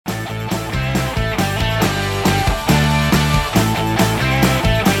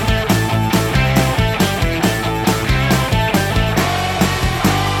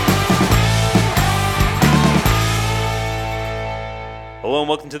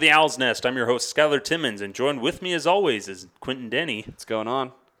welcome to the Owl's Nest. I'm your host, Skylar Timmons, and joined with me as always is Quentin Denny. What's going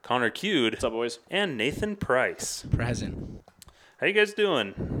on? Connor Cude. What's up, boys? And Nathan Price. Present. How you guys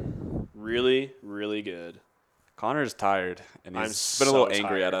doing? Really, really good. Connor's tired, and I'm he's been a little so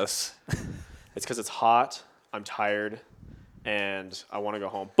angry at tired. us. It's because it's hot, I'm tired, and I want to go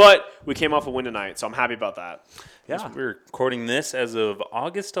home. But we came off a win tonight, so I'm happy about that. Yeah. We're recording this as of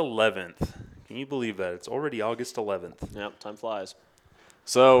August 11th. Can you believe that? It's already August 11th. Yep, time flies.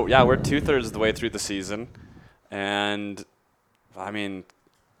 So, yeah, we're 2/3 of the way through the season, and, I mean,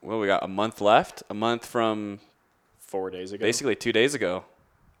 we got a month left? A month from 4 days ago. basically 2 days ago.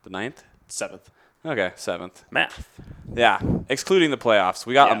 The 9th? 7th. Okay, 7th. Math. Yeah, excluding the playoffs.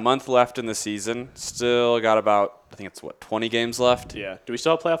 We got Yeah. a month left in the season. Still got about, I think it's, 20 games left? Yeah. Do we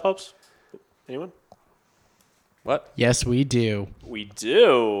still have playoff hopes? Anyone? What? Yes, we do. We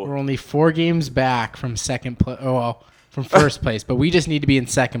do. We're only 4 games back from from first place, but we just need to be in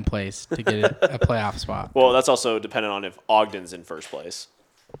second place to get a playoff spot. Well, that's also dependent on if Ogden's in first place.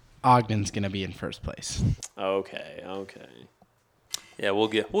 Ogden's gonna be in first place. Okay. Yeah, we'll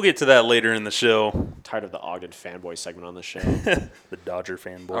get to that later in the show. Tired of the Ogden fanboy segment on the show. The Dodger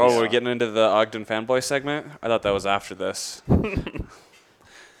fanboys. Oh, we're getting into the Ogden fanboy segment? I thought that was after this.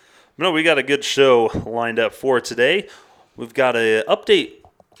 No, we got a good show lined up for today. We've got a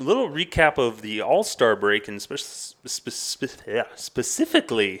little recap of the Allstar break, and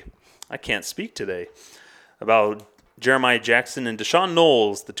specifically, I can't speak today, about Jeremiah Jackson and Deshaun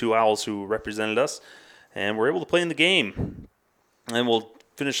Knowles, the two Owls who represented us, and were able to play in the game. And we'll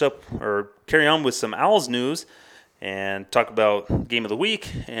finish up or carry on with some Owls news and talk about Game of the Week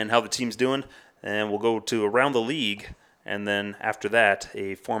and how the team's doing. And we'll go to Around the League. And then after that,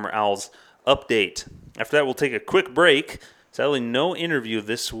 a former Owls update. After that, we'll take a quick break. Sadly, no interview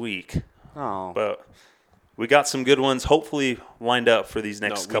this week. Oh. But we got some good ones hopefully lined up for these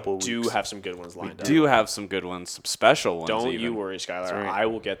next couple of weeks. We do have some good ones lined up. Do have some good ones, some special ones. Don't even. you worry, Skylar. Sorry. I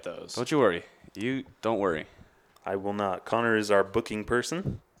will get those. Don't you worry. You don't worry. I will not. Connor is our booking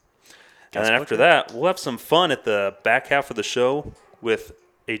person. Guest And then after booker? that, we'll have some fun at the back half of the show with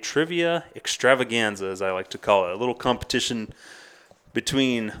a trivia extravaganza, as I like to call it. A little competition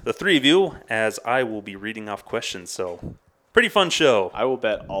between the three of you, as I will be reading off questions. So, pretty fun show. I will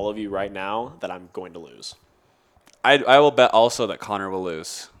bet all of you right now that I'm going to lose. I will bet also that Connor will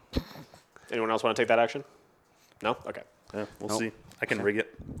lose. Anyone else want to take that action? No? Okay. Yeah, we'll Nope. see. I can rig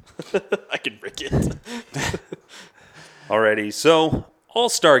it. I can rig it. Alrighty, so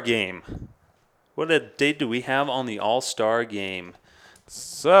All-Star Game. What a date do we have on the All-Star Game?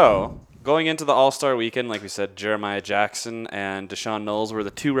 So, going into the All-Star weekend, like we said, Jeremiah Jackson and Deshaun Knowles were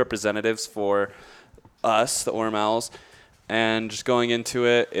the two representatives for us, the Orem Owls. And just going into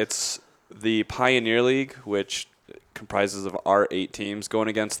it, it's the Pioneer League, which comprises of our 8 teams, going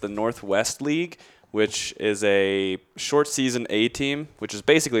against the Northwest League, which is a short season A team, which is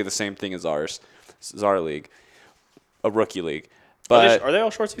basically the same thing as ours. This is our league, a rookie league. But Are they all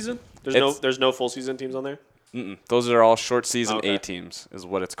short season? There's no full season teams on there? those are all short season Okay. A teams is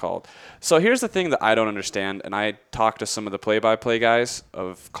what it's called. So here's the thing that I don't understand, and I talked to some of the play-by-play guys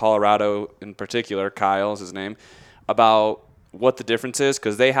of Colorado in particular, Kyle is his name, about what the difference is,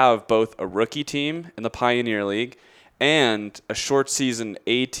 because they have both a rookie team in the Pioneer League and a short season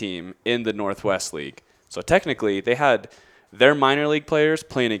A team in the Northwest League. So technically, they had their minor league players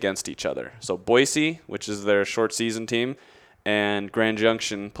playing against each other. So Boise, which is their short season team, and Grand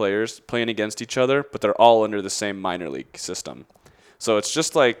Junction players playing against each other, but they're all under the same minor league system. So it's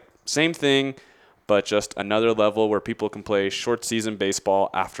just like same thing, but just another level where people can play short season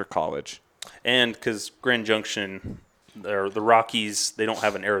baseball after college. And because Grand Junction, the Rockies, they don't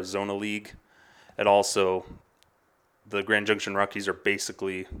have an Arizona league at all, so the Grand Junction Rockies are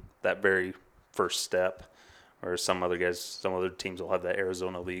basically that very first step, or some other teams will have that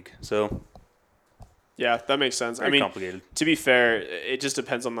Arizona league. So Yeah, that makes sense. very complicated. To be fair, it just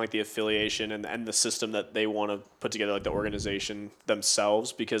depends on like the affiliation and the system that they want to put together, like the organization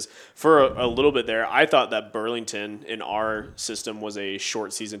themselves. Because for a little bit there, I thought that Burlington in our system was a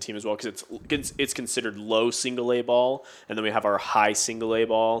short season team as well, because it's considered low single A ball, and then we have our high single A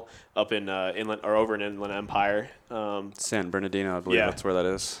ball up in Inland or over in Inland Empire. San Bernardino, I believe Yeah. that's where that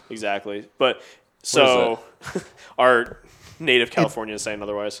is. Exactly, but so our native California is saying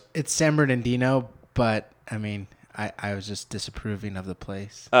otherwise. It's San Bernardino, but I mean, I was just disapproving of the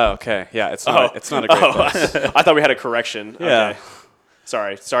place. Oh, okay. Yeah, it's not a great place. I thought we had a correction. Yeah. Okay.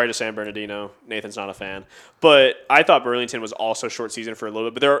 Sorry to San Bernardino. Nathan's not a fan. But I thought Burlington was also short season for a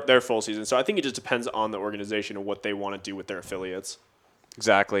little bit, but they're full season. So I think it just depends on the organization and what they want to do with their affiliates.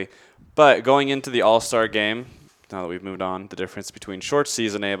 Exactly. But going into the All-Star game, now that we've moved on, the difference between short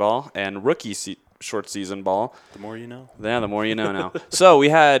season A-ball and rookie short season ball. The more you know. Yeah, the more you know now. So we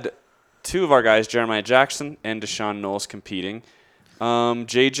had two of our guys, Jeremiah Jackson and Deshaun Knowles, competing.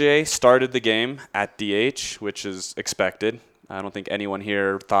 JJ started the game at DH, which is expected. I don't think anyone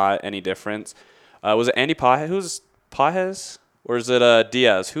here thought any difference. Was it Andy Pajes? Who's Pajes? Or is it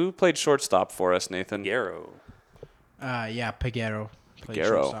Diaz? Who played shortstop for us, Nathan? Guerrero. Yeah, Peguero. Played Peguero.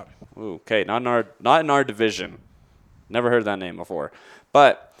 shortstop. Ooh, okay, not in our division. Never heard that name before.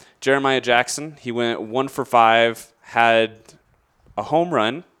 But Jeremiah Jackson, he went 1 for 5, had a home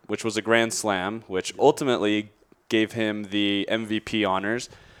run, which was a grand slam, which ultimately gave him the MVP honors.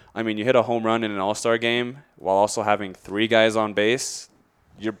 I mean, you hit a home run in an All-Star game while also having 3 guys on base,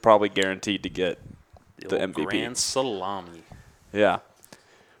 you're probably guaranteed to get the old MVP. Grand salami. Yeah.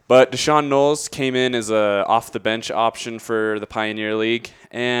 But Deshaun Knowles came in as a off-the-bench option for the Pioneer League,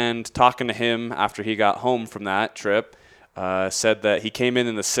 and talking to him after he got home from that trip, said that he came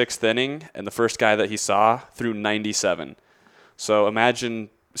in the 6th inning, and the first guy that he saw threw 97. So imagine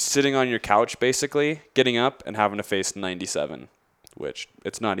sitting on your couch, basically, getting up and having to face 97, which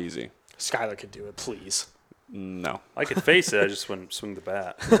it's not easy. Skylar could do it, please. No. I could face it. I just wouldn't swing the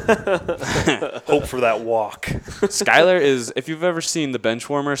bat. Hope for that walk. Skylar is, if you've ever seen the bench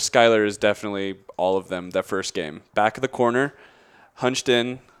warmer, Skylar is definitely all of them that first game. Back of the corner, hunched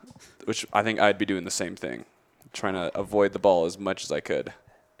in, which I think I'd be doing the same thing, trying to avoid the ball as much as I could.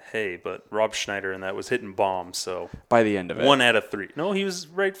 Hey, but Rob Schneider and that was hitting bombs, so By the end of it. 1 out of 3. No, he was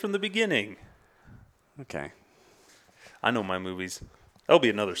right from the beginning. Okay. I know my movies. That'll be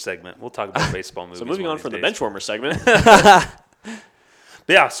another segment. We'll talk about baseball movies. So moving one on of from these the days. bench warmer segment.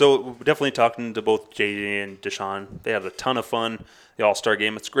 Yeah, so we're definitely talking to both JJ and Deshaun. They had a ton of fun. The All-Star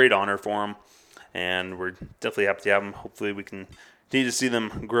game. It's a great honor for them, and we're definitely happy to have them. Hopefully, we can continue to see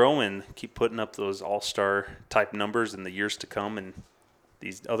them grow and keep putting up those All-Star type numbers in the years to come in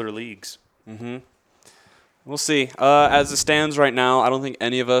these other leagues. We'll see. As it stands right now, I don't think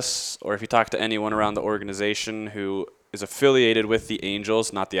any of us, or if you talk to anyone around the organization who is affiliated with the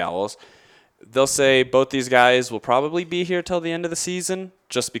Angels, not the Owls, they'll say both these guys will probably be here till the end of the season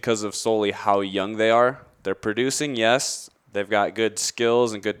just because of solely how young they are. They're producing, yes. They've got good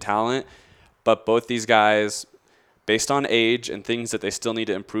skills and good talent. But both these guys, based on age and things that they still need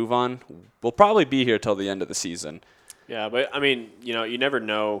to improve on, will probably be here till the end of the season. Yeah, but I mean, you never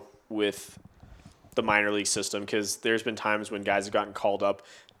know with the minor league system because there's been times when guys have gotten called up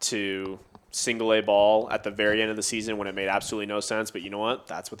to single A ball at the very end of the season when it made absolutely no sense. But you know what?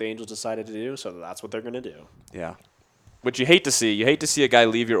 That's what the Angels decided to do, so that's what they're going to do. Yeah. Which you hate to see. You hate to see a guy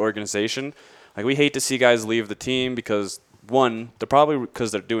leave your organization. Like, we hate to see guys leave the team because, one, they're probably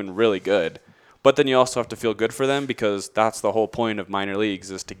because they're doing really good. But then you also have to feel good for them because that's the whole point of minor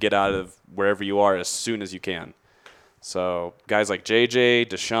leagues is to get out of wherever you are as soon as you can. So guys like JJ,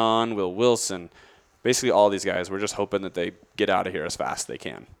 Deshaun, Will Wilson, basically all these guys, we're just hoping that they get out of here as fast as they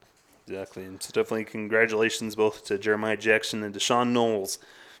can. Exactly. And so definitely congratulations both to Jeremiah Jackson and Deshaun Knowles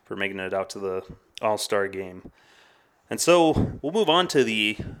for making it out to the All-Star game. And so we'll move on to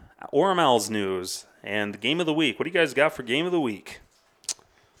the Orem Owls news and the game of the week. What do you guys got for game of the week?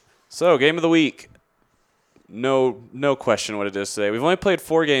 So, game of the week. No question what it is today. We've only played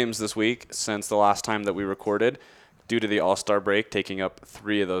 4 games this week since the last time that we recorded due to the All-Star break taking up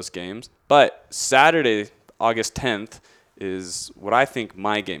 3 of those games. But Saturday, August 10th, is what I think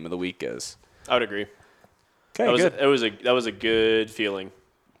my game of the week is. I would agree. Okay, good. That was a good feeling.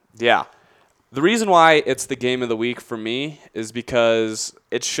 Yeah. The reason why it's the game of the week for me is because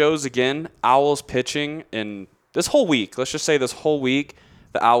it shows, again, Owls pitching in this whole week. Let's just say this whole week,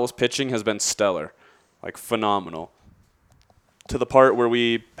 the Owls pitching has been stellar, like phenomenal, to the part where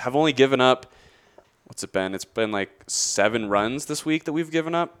we have only given up, what's it been? It's been like 7 runs this week that we've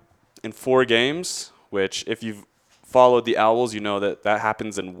given up in 4 games, which if you've followed the Owls, you know that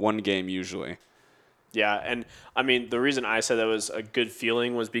happens in 1 game usually. Yeah, and I mean, the reason I said that was a good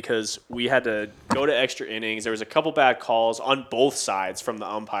feeling was because we had to go to extra innings. There was a couple bad calls on both sides from the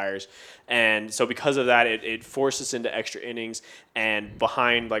umpires. And so because of that, it forced us into extra innings. And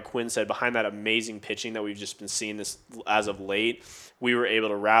behind, like Quinn said, behind that amazing pitching that we've just been seeing this as of late, we were able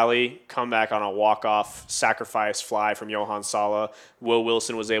to rally, come back on a walk-off sacrifice fly from Johan Sala. Will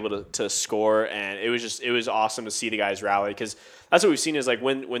Wilson was able to score, and it was awesome to see the guys rally because that's what we've seen is like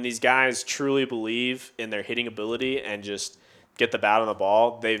when these guys truly believe in their hitting ability and just get the bat on the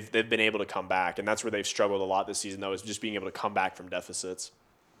ball, they've been able to come back, and that's where they've struggled a lot this season, though, is just being able to come back from deficits.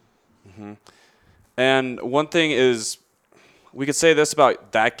 Mm-hmm. And one thing is, we could say this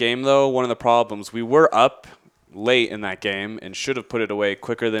about that game, though. One of the problems, we were up late in that game and should have put it away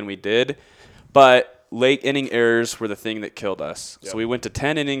quicker than we did. But late inning errors were the thing that killed us. Yep. So we went to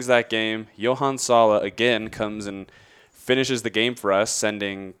 10 innings that game. Johan Sala again comes and finishes the game for us,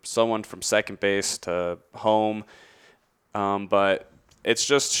 sending someone from second base to home. But it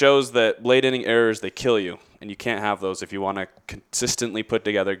just shows that late inning errors, they kill you, and you can't have those if you want to consistently put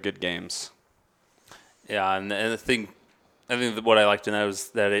together good games. Yeah, and I think that what I liked in that was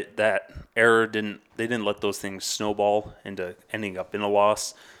that that error didn't let those things snowball into ending up in a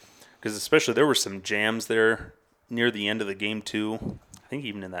loss. Because especially there were some jams there near the end of the game too. I think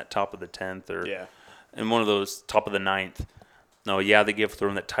even in that top of the 10th or in one of those top of the 9th. No, yeah, they gave a throw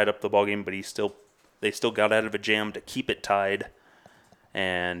in that tied up the ball game, but they still got out of a jam to keep it tied,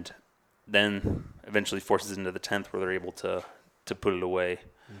 and then eventually forces into the 10th where they're able to put it away.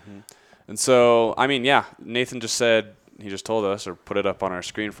 Mm-hmm. And so, I mean, yeah, Nathan just said, he just told us or put it up on our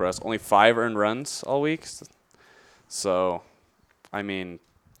screen for us, only 5 earned runs all week. So, I mean,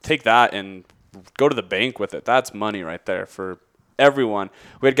 take that and go to the bank with it. That's money right there for everyone.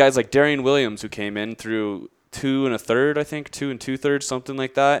 We had guys like Darian Williams who came in through 2 1/3, I think, 2 2/3, something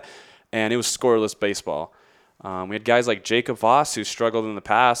like that, and it was scoreless baseball. We had guys like Jacob Voss who struggled in the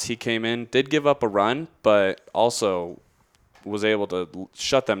past. He came in, did give up a run, but also was able to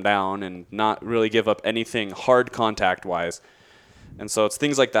shut them down and not really give up anything hard contact-wise. And so it's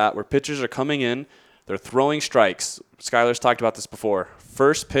things like that where pitchers are coming in, they're throwing strikes. Skylar's talked about this before.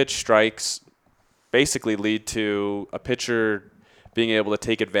 First pitch strikes basically lead to a pitcher being able to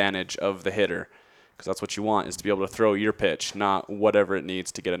take advantage of the hitter, because that's what you want, is to be able to throw your pitch, not whatever it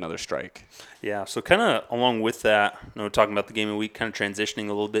needs to get another strike. Yeah, so kind of along with that, talking about the game of the week, kind of transitioning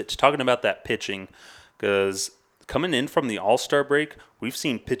a little bit to talking about that pitching, because coming in from the All-Star break, we've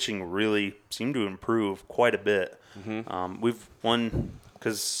seen pitching really seem to improve quite a bit. Mm-hmm. We've won,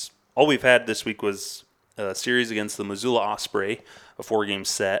 because all we've had this week was a series against the Missoula Osprey, a 4-game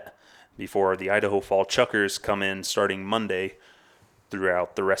set, before the Idaho Fall Chuckers come in starting Monday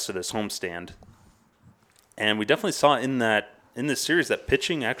throughout the rest of this homestand. And we definitely saw in this series that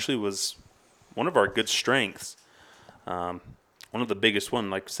pitching actually was one of our good strengths. One of the biggest one,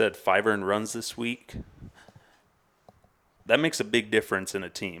 like I said, 5 earned runs this week. That makes a big difference in a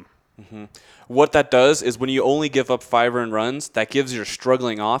team. Mm-hmm. What that does is when you only give up 5 earned runs, that gives your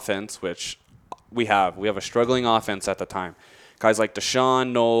struggling offense, which we have a struggling offense at the time. Guys like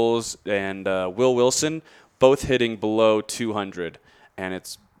Deshaun Knowles and Will Wilson, both hitting below 200. And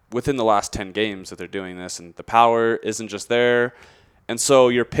it's within the last 10 games that they're doing this, and the power isn't just there. And so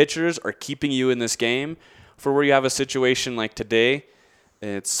your pitchers are keeping you in this game for where you have a situation like today.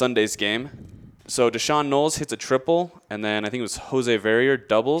 It's Sunday's game. So Deshaun Knowles hits a triple, and then I think it was Jose Verrier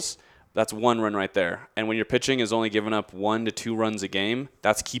doubles. That's 1 run right there. And when your pitching is only giving up 1 to 2 runs a game,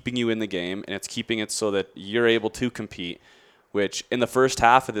 that's keeping you in the game, and it's keeping it so that you're able to compete, which in the first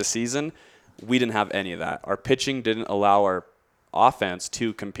half of the season, we didn't have any of that. Our pitching didn't allow our offense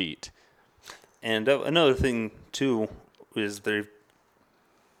to compete. And another thing, too, is from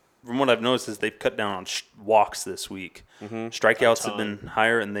what I've noticed, is they've cut down on walks this week. Mm-hmm. Strikeouts have been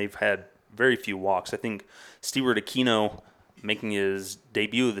higher, and they've had very few walks. I think Stewart Aquino making his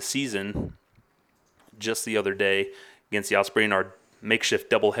debut of the season just the other day against the Osprey in our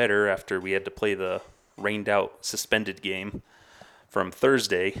makeshift doubleheader after we had to play the rained-out suspended game from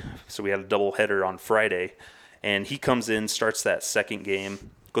Thursday. So we had a doubleheader on Friday. And he comes in, starts that second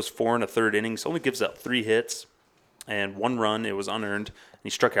game, goes 4 1/3 innings, only gives up 3 hits and 1 run. It was unearned. And he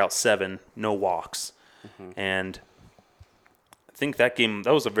struck out 7, no walks. Mm-hmm. And I think that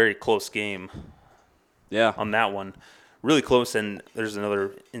was a very close game. Yeah. On that one. Really close. And there's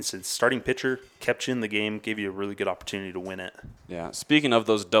another instance. Starting pitcher kept you in the game, gave you a really good opportunity to win it. Yeah. Speaking of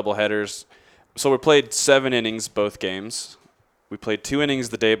those doubleheaders, so we played 7 innings both games. We played 2 innings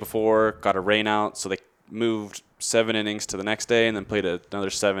the day before, got a rain out, so they moved 7 innings to the next day and then played another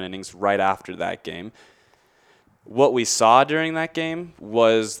 7 innings right after that game. What we saw during that game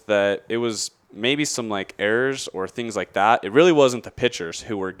was that it was maybe some like errors or things like that. It really wasn't the pitchers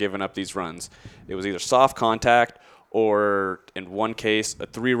who were giving up these runs. It was either soft contact or, in one case, a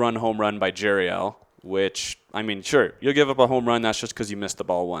 3-run home run by Jeriel, which, I mean, sure, you'll give up a home run. That's just because you missed the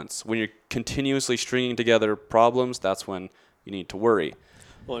ball once. When you're continuously stringing together problems, that's when you need to worry.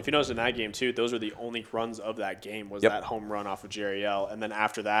 Well, if you notice in that game, too, those were the only runs of that game was that home run off of Jeriel. And then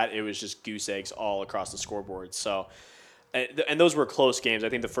after that, it was just goose eggs all across the scoreboard. So, and those were close games. I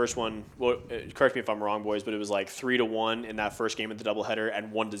think the first one, well, correct me if I'm wrong, boys, but it was like 3-1 in that first game of the doubleheader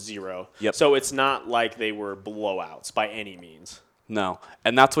and 1-0. Yep. So it's not like they were blowouts by any means. No.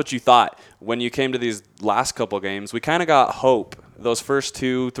 And that's what you thought. When you came to these last couple games, we kind of got hope. Those first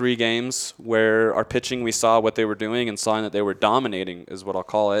 2-3 games where our pitching, we saw what they were doing and saw that they were dominating is what I'll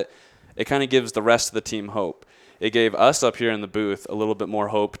call it. it kind of gives the rest of the team hope. It gave us up here in the booth a little bit more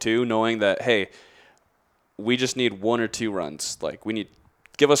hope too, knowing that, hey, we just need 1 or 2 runs. Like,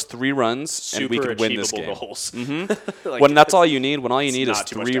 give us 3 runs and we can win this game. Goals. When that's all you need, when all you need is not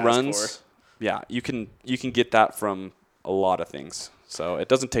too much 3 to ask runs, for. yeah, you can get that from a lot of things. So it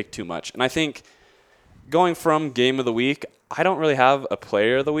doesn't take too much. And I think going from game of the week, I don't really have a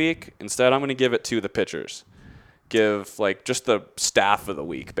player of the week. Instead, I'm going to give it to the pitchers. Give just the staff of the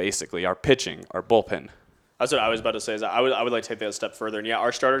week, basically, our pitching, our bullpen. That's what I was about to say. Is I would like to take that a step further. And yeah,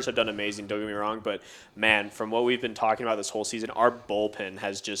 our starters have done amazing. Don't get me wrong, but man, from what we've been talking about this whole season, our bullpen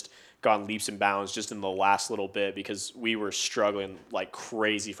has just gone leaps and bounds just in the last little bit because we were struggling like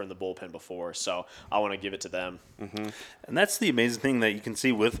crazy from the bullpen before. So I want to give it to them. Mm-hmm. And that's the amazing thing that you can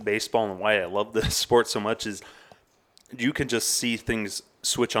see with baseball and why I love this sport so much is you can just see things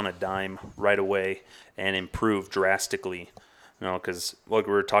switch on a dime right away and improve drastically. Because like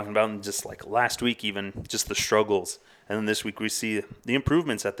we were talking about in just like last week, even just the struggles. And then this week we see the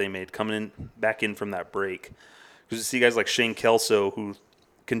improvements that they made coming back in from that break. Because you see guys like Shane Kelso, who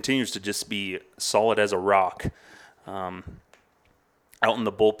continues to just be solid as a rock out in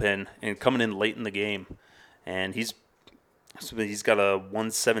the bullpen and coming in late in the game. And he's got a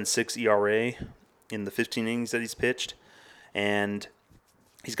 1.76 ERA in the 15 innings that he's pitched. And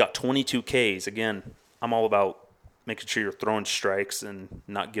he's got 22 Ks. Again, I'm all about making sure you're throwing strikes and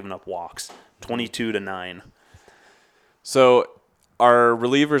not giving up walks. 22-9. So our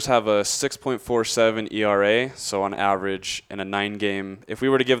relievers have a 6.47 ERA, so on average in a 9-game. If we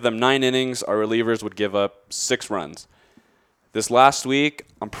were to give them 9 innings, our relievers would give up 6 runs. This last week,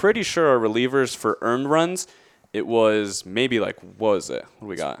 I'm pretty sure our relievers for earned runs, it was maybe what was it? What do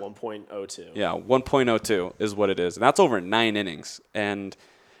we got? 1.02. Yeah, 1.02 is what it is. And that's over 9 innings. And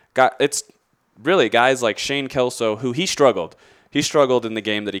it's really guys like Shane Kelso, who he struggled. He struggled in the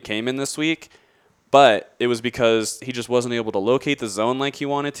game that he came in this week, but it was because he just wasn't able to locate the zone like he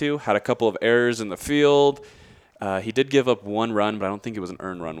wanted to, had a couple of errors in the field. He did give up 1 run, but I don't think it was an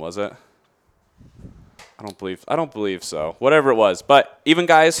earned run, was it? I don't believe so. Whatever it was. But even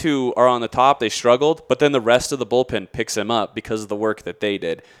guys who are on the top, they struggled, but then the rest of the bullpen picks him up because of the work that they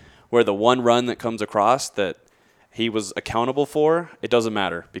did. Where the 1 run that comes across that he was accountable for, it doesn't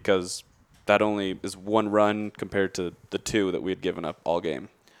matter because that only is 1 run compared to the 2 that we had given up all game.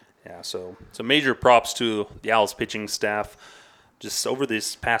 Yeah, so major props to the Owls pitching staff. Just over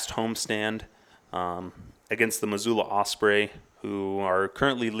this past homestand against the Missoula Osprey, who are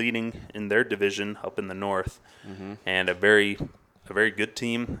currently leading in their division up in the north, and a very good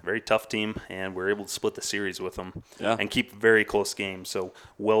team, very tough team, and we're able to split the series with them and keep very close games. So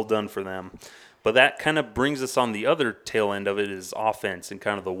well done for them. But that kind of brings us on the other tail end of it is offense and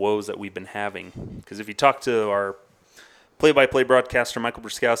kind of the woes that we've been having. Because if you talk to our play-by-play broadcaster, Michael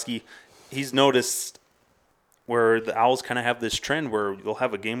Bruskowski, he's noticed where the Owls kind of have this trend where you'll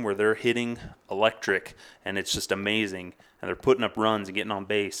have a game where they're hitting electric and it's just amazing and they're putting up runs and getting on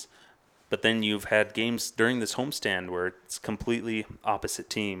base. But then you've had games during this homestand where it's completely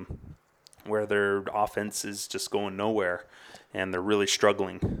opposite team, where their offense is just going nowhere and they're really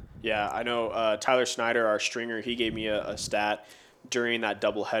struggling. Yeah, I know Tyler Snyder, our stringer, he gave me a stat during that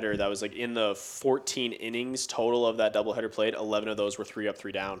doubleheader that was like in the 14 innings total of that doubleheader played, 11 of those were 3 up,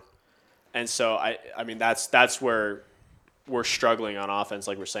 3 down. And so, I mean, that's where we're struggling on offense,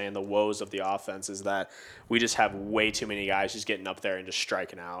 like we're saying. The woes of the offense is that we just have way too many guys just getting up there and just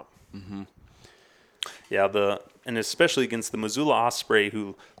striking out. Mm-hmm. Yeah, and especially against the Missoula Osprey,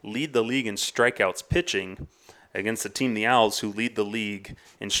 who lead the league in strikeouts pitching, against the team, the Owls, who lead the league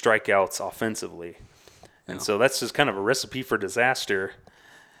in strikeouts offensively. And so that's just kind of a recipe for disaster.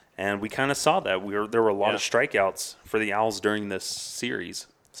 And we kind of saw that. There were a lot of strikeouts for the Owls during this series.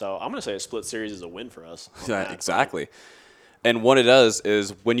 So I'm going to say a split series is a win for us. Yeah, exactly. And what it does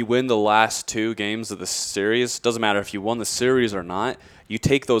is when you win the last 2 games of the series, doesn't matter if you won the series or not, you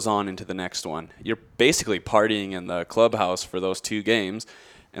take those on into the next one. You're basically partying in the clubhouse for those 2 games.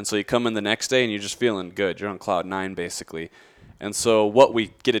 And so you come in the next day and you're just feeling good. You're on cloud 9 basically. And so what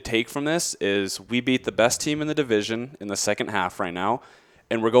we get to take from this is we beat the best team in the division in the second half right now,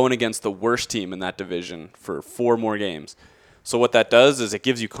 and we're going against the worst team in that division for 4 more games. So what that does is it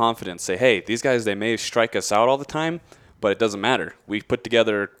gives you confidence. Say, hey, these guys, they may strike us out all the time, but it doesn't matter. We put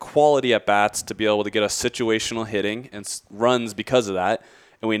together quality at-bats to be able to get us situational hitting and runs because of that.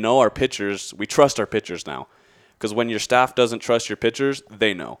 And we know our pitchers, we trust our pitchers now. Because when your staff doesn't trust your pitchers,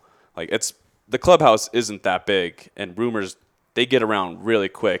 they know. The clubhouse isn't that big, and rumors, they get around really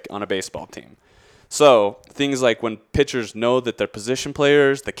quick on a baseball team. So things like when pitchers know that their position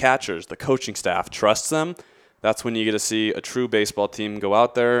players, the catchers, the coaching staff trusts them, That's when you get to see a true baseball team go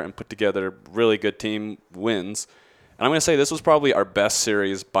out there and put together really good team wins. And I'm going to say this was probably our best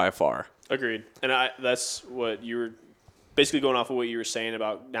series by far. Agreed. And that's what you were basically going off of what you were saying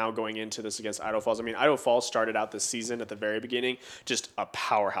about now going into this against Idaho Falls. I mean, Idaho Falls started out this season at the very beginning just a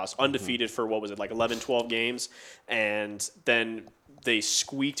powerhouse, undefeated for, what was it, like 11, 12 games. And then they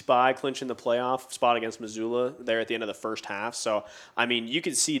squeaked by clinching the playoff spot against Missoula there at the end of the first half. So, I mean, you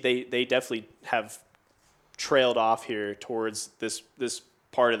can see they definitely have trailed off here towards this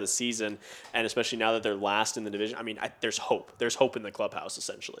part of the season, and especially now that they're last in the division. I mean, there's hope. There's hope in the clubhouse,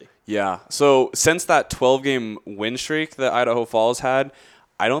 essentially. Yeah. So since that 12-game win streak that Idaho Falls had,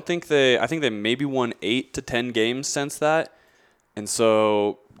 I think they maybe won 8 to 10 games since that. And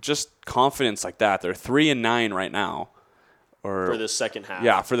so just confidence like that. They're 3-9 right now. Or for the second half.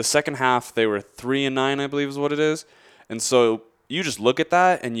 Yeah, for the second half they were 3-9, I believe is what it is. And so you just look at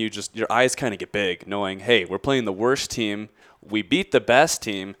that and your eyes kind of get big, knowing, hey, we're playing the worst team. We beat the best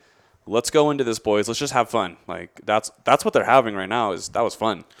team. Let's go into this, boys. Let's just have fun. Like that's what they're having right now. That was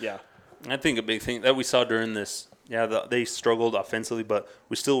fun. Yeah, I think a big thing that we saw during this, they struggled offensively, but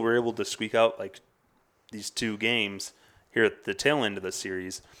we still were able to squeak out like these 2 games here at the tail end of the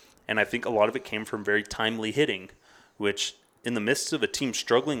series. And I think a lot of it came from very timely hitting, which in the midst of a team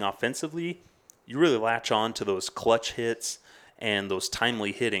struggling offensively, you really latch on to those clutch hits and those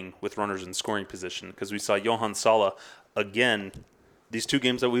timely hitting with runners in scoring position, because we saw Johan Sala again these 2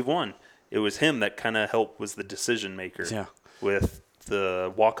 games that we've won. It was him that kind of was the decision maker. Yeah. With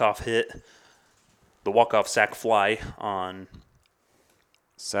the walk-off hit, the walk-off sac fly on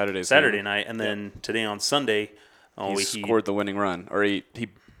Saturday night, and then today on Sunday, he scored the winning run, or he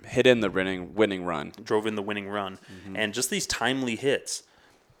hit in the winning run. Drove in the winning run. Mm-hmm. And just these timely hits.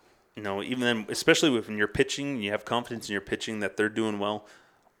 Even then, especially when you're pitching, you have confidence in your pitching that they're doing well.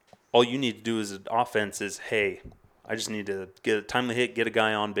 All you need to do as an offense is, hey, I just need to get a timely hit, get a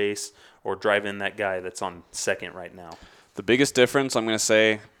guy on base, or drive in that guy that's on second right now. The biggest difference I'm going to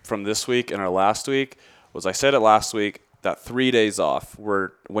say from this week and our last week was, I said it last week, that 3 days off.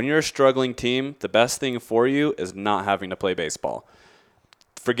 When you're a struggling team, the best thing for you is not having to play baseball.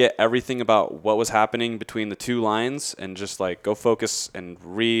 Forget everything about what was happening between the 2 lines and just go focus and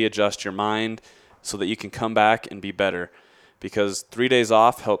readjust your mind so that you can come back and be better. Because 3 days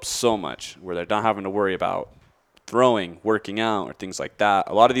off helps so much, where they're not having to worry about throwing, working out, or things like that.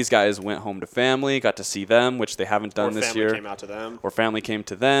 A lot of these guys went home to family, got to see them, which they haven't done this year. Or family came out to them. Or family came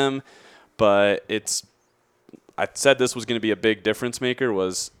to them. But I said this was going to be a big difference maker,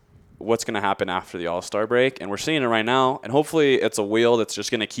 was what's going to happen after the Allstar break. And we're seeing it right now. And hopefully it's a wheel that's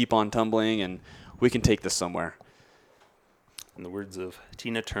just going to keep on tumbling and we can take this somewhere. In the words of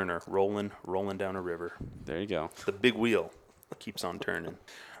Tina Turner, rolling down a river. There you go. The big wheel keeps on turning.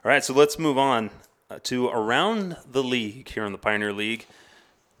 All right, so let's move on to around the league here in the Pioneer League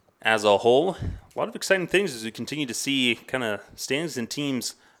as a whole. A lot of exciting things as we continue to see kind of standings and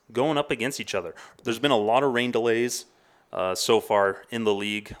teams going up against each other. There's been a lot of rain delays so far in the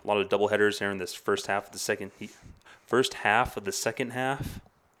league. A lot of doubleheaders here in this first half of the second half.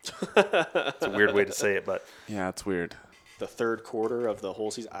 It's a weird way to say it, but yeah, it's weird. The third quarter of the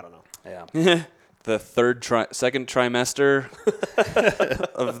whole season. I don't know. Yeah. The second trimester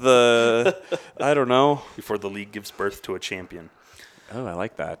of the, I don't know. Before the league gives birth to a champion. Oh, I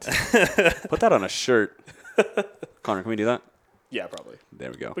like that. Put that on a shirt. Connor, can we do that? Yeah, probably. There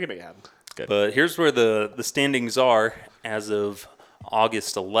we go. We can make it happen. Good. But here's where the standings are as of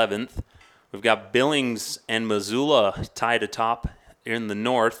August 11th. We've got Billings and Missoula tied atop in the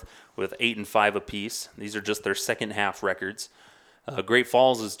north with 8-5 apiece. These are just their second half records. Great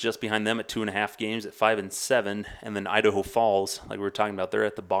Falls is just behind them at 2.5 games at 5-7, and then Idaho Falls, like we were talking about, they're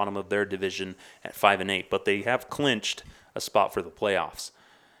at the bottom of their division at 5-8, but they have clinched a spot for the playoffs.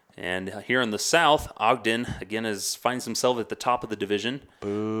 And here in the south, Ogden again finds himself at the top of the division.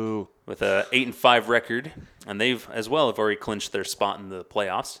 Boo. With a 8-5 record, and they've as well have already clinched their spot in the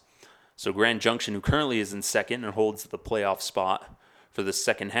playoffs. So Grand Junction, who currently is in second and holds the playoff spot for the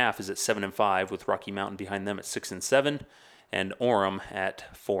second half, is at 7-5, with Rocky Mountain behind them at 6-7. And Orem at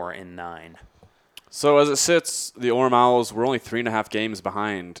 4-9. So as it sits, the Orem Owls were only 3.5 games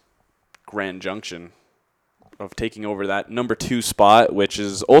behind Grand Junction of taking over that number 2 spot, which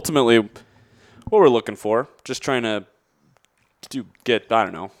is ultimately what we're looking for. Just trying to get, I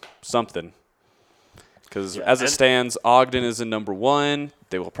don't know, something. Because as it stands, Ogden is in number 1.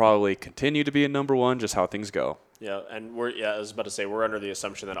 They will probably continue to be in number 1, just how things go. Yeah, and I was about to say, we're under the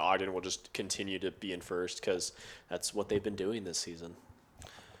assumption that Ogden will just continue to be in first because that's what they've been doing this season.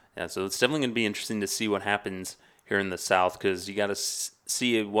 Yeah, so it's definitely going to be interesting to see what happens here in the south, because you got to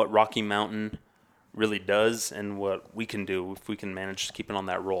see what Rocky Mountain really does and what we can do if we can manage to keep it on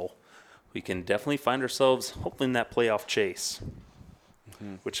that roll. We can definitely find ourselves hopefully in that playoff chase,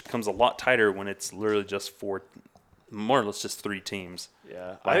 which becomes a lot tighter when it's literally just more or less just 3 teams.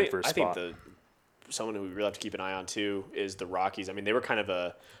 Yeah, vying for a I think spot. someone who we really have to keep an eye on too is the Rockies. I mean, they were kind of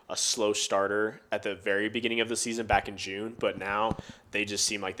a slow starter at the very beginning of the season back in June, but now they just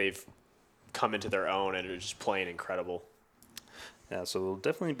seem like they've come into their own and are just playing incredible. Yeah, so it'll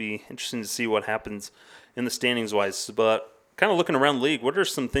definitely be interesting to see what happens in the standings wise. But kind of looking around the league, what are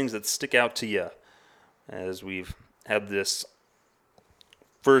some things that stick out to you as we've had this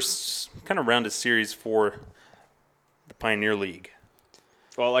first kind of round of series for the Pioneer League?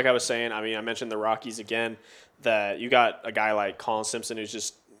 Well, like I was saying, I mean, I mentioned the Rockies again, that you got a guy like Colin Simpson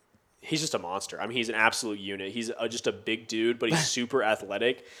who's he's just a monster. I mean, he's an absolute unit. He's just a big dude, but he's super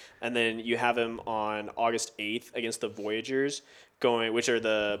athletic. And then you have him on August 8th against the Voyagers, which are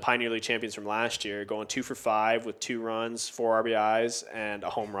the Pioneer League champions from last year, going 2 for 5 with 2 runs, 4 RBIs, and a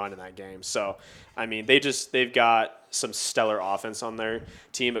home run in that game. So, I mean, they've got some stellar offense on their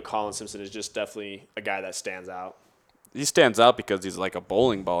team, but Colin Simpson is just definitely a guy that stands out. He stands out because he's like a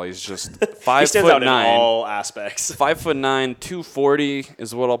bowling ball. He's just 5'9". He stands out in all aspects. 5'9", 240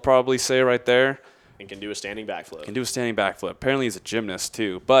 is what I'll probably say right there. And can do a standing backflip. Can do a standing backflip. Apparently he's a gymnast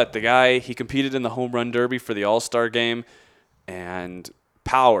too. But the guy, he competed in the home run derby for the All-Star game, and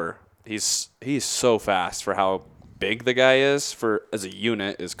power. He's so fast for how big the guy is, as a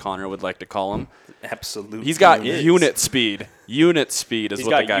unit, as Connor would like to call him. Absolutely. He's got unit speed. Unit speed is what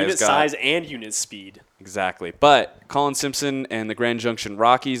the guy's got. He's got unit size and unit speed. Exactly. But Colin Simpson and the Grand Junction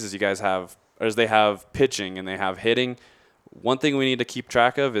Rockies, as they have pitching and they have hitting, one thing we need to keep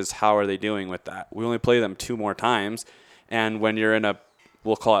track of is how are they doing with that. We only play them 2 more times, and when you're in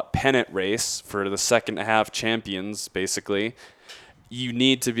we'll call it pennant race for the second half champions, basically, you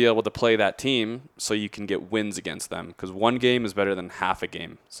need to be able to play that team so you can get wins against them, because 1 game is better than half a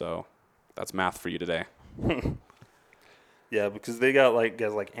game. So that's math for you today. Yeah, because they got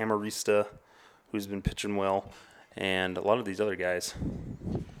guys like Amarista, who's been pitching well, and a lot of these other guys.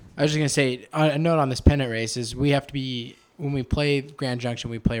 I was just going to say, a note on this pennant race is we have to be, when we play Grand Junction,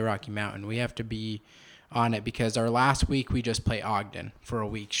 we play Rocky Mountain. We have to be on it because our last week we just play Ogden for a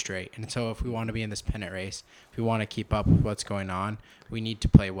week straight. And so if we want to be in this pennant race, if we want to keep up with what's going on, we need to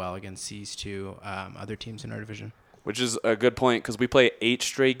play well against these 2 other teams in our division. Which is a good point because we play 8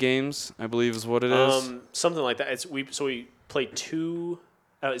 straight games, I believe is what it is. Something like that. We play 2.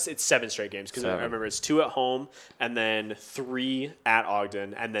 It's 7 straight games because I remember it's 2 at home and then 3 at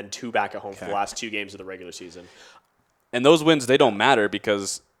Ogden and then 2 back at home for the last 2 games of the regular season. And those wins, they don't matter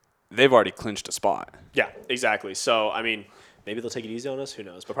because they've already clinched a spot. Yeah, exactly. So, I mean, maybe they'll take it easy on us. Who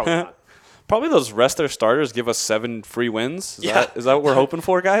knows? But probably not. Probably those rest their starters, give us 7 free wins. Is that what we're hoping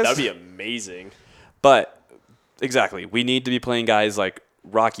for, guys? That'd be amazing. But, exactly. We need to be playing guys like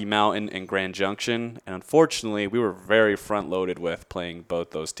Rocky Mountain and Grand Junction. And unfortunately, we were very front-loaded with playing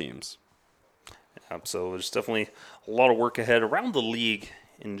both those teams. So there's definitely a lot of work ahead around the league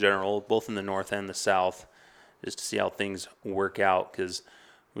in general, both in the north and the south, just to see how things work out. Because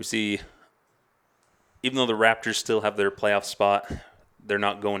we see, even though the Raptors still have their playoff spot, they're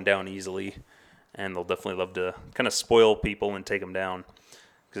not going down easily, and they'll definitely love to kind of spoil people and take them down.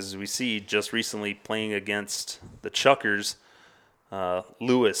 Because we see just recently playing against the Chuckers,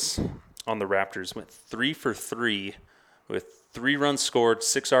 Lewis on the Raptors went 3 for 3 with 3 runs scored,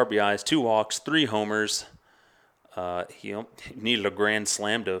 6 RBIs, 2 walks, 3 homers. He needed a grand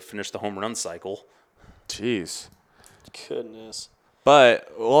slam to finish the home run cycle. Jeez. Goodness.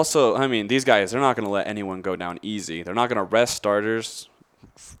 But also, I mean, these guys, they're not going to let anyone go down easy. They're not going to rest starters,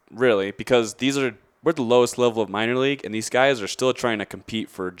 really, because we're at the lowest level of minor league, and these guys are still trying to compete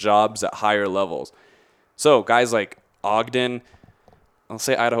for jobs at higher levels. So guys like Ogden, I'll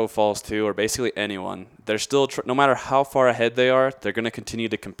say Idaho Falls too, or basically anyone, they're still, no matter how far ahead they are, they're going to continue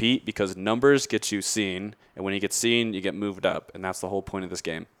to compete because numbers get you seen, and when you get seen, you get moved up, and that's the whole point of this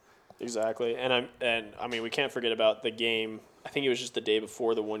game. Exactly, and I mean we can't forget about the game. I think it was just the day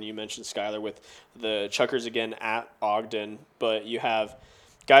before the one you mentioned, Skylar, with the Chuckers again at Ogden. But you have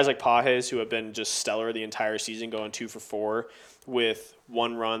guys like Pajes who have been just stellar the entire season, going 2 for 4 with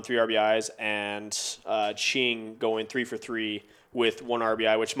 1 run, 3 RBIs, and Ching going 3 for 3 with 1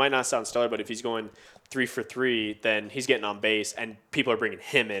 RBI, which might not sound stellar, but if he's going 3 for 3, then he's getting on base, and people are bringing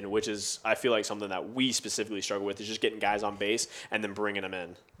him in, which is, I feel like, something that we specifically struggle with, is just getting guys on base and then bringing them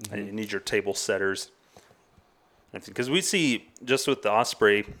in. And you need your table setters. Because we see, just with the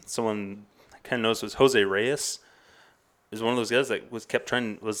Osprey, someone I kind of noticed was Jose Reyes is one of those guys that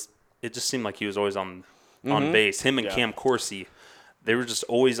it just seemed like he was always on base. Him and Cam Corsi, they were just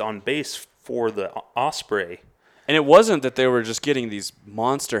always on base for the Osprey. And it wasn't that they were just getting these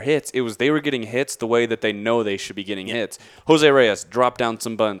monster hits. It was they were getting hits the way that they know they should be getting hits. Jose Reyes dropped down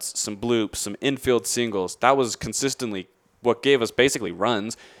some bunts, some bloops, some infield singles. That was consistently what gave us basically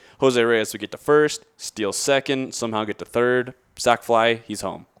runs. Jose Reyes would get to first, steal second, somehow get to third, sack fly, he's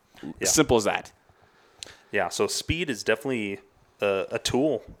home. Simple as that. Yeah, so speed is definitely a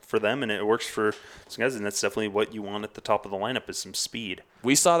tool for them, and it works for some guys, and that's definitely what you want at the top of the lineup is some speed.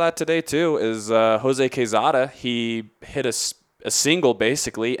 We saw that today, too, is Jose Quezada. He hit a single,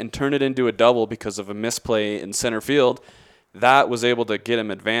 basically, and turned it into a double because of a misplay in center field. That was able to get him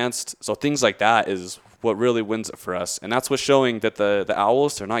advanced. So things like that is what really wins it for us. And that's what's showing that the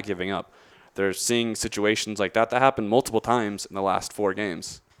Owls, they're not giving up. They're seeing situations like that happen multiple times in the last 4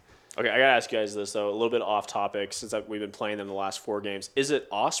 games. Okay, I got to ask you guys this, though, a little bit off topic since we've been playing them the last 4 games. Is it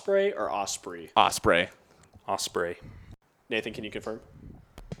Osprey or Osprey? Osprey. Osprey. Nathan, can you confirm?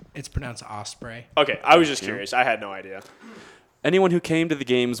 It's pronounced Osprey. Okay, I was just curious. I had no idea. Anyone who came to the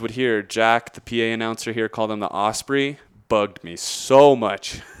games would hear Jack, the PA announcer here, call them the Osprey. Bugged me so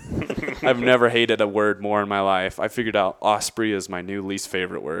much. I've never hated a word more in my life. I figured out Osprey is my new least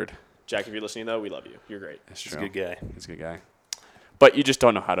favorite word. Jack, if you're listening, though, we love you. You're great. That's He's true. a good guy. He's a good guy. But you just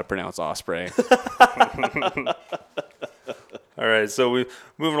don't know how to pronounce Osprey. All right, so we're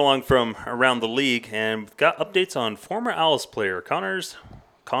moving along from around the league, and we've got updates on former Owls player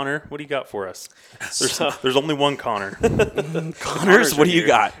Connor, what do you got for us? There's only one Connor. Connors, what do you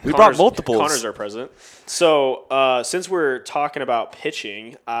got? We brought multiples. Connor's our president. So since we're talking about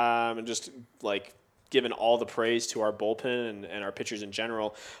pitching, and just like giving all the praise to our bullpen and our pitchers in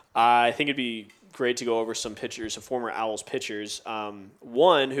general, I think it'd be great to go over some pitchers, some former Owls pitchers.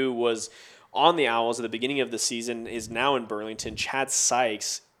 One who was on the Owls at the beginning of the season is now in Burlington, Chad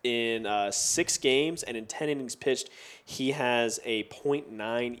Sykes. In 6 games and in 10 innings pitched, he has a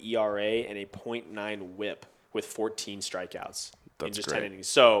 .9 ERA and a .9 WHIP with 14 strikeouts in just 10 innings.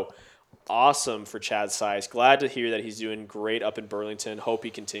 So awesome for Chad Sykes. Glad to hear that he's doing great up in Burlington. Hope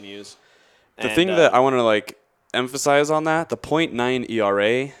he continues. The thing that I want to emphasize on that, the .9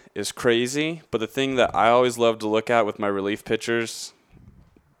 ERA is crazy, but the thing that I always love to look at with my relief pitchers,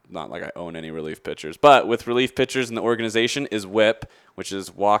 not like I own any relief pitchers, but with relief pitchers in the organization is WHIP, which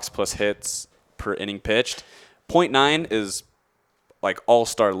is walks plus hits per inning pitched. .9 is like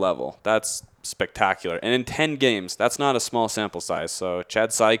all-star level. That's spectacular. And in 10 games, that's not a small sample size. So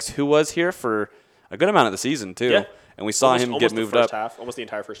Chad Sykes, who was here for a good amount of the season too, Yeah. and we saw him get moved up. Almost the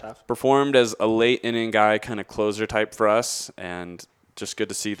entire first half. Performed as a late inning guy, kind of closer type for us, and just good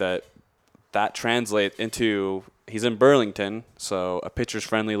to see that translate into he's in Burlington, so a pitcher's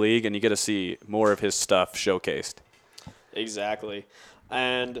friendly league, and you get to see more of his stuff showcased. Exactly.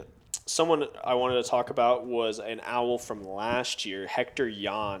 And someone I wanted to talk about was an Owl from last year, Hector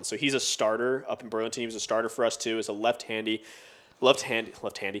Yan. So he's a starter up in Burlington. He was a starter for us too. He's a left-handed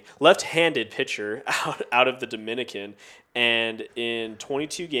pitcher out of the Dominican. And in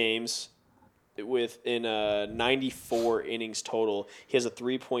 22 games, within 94 innings total, he has a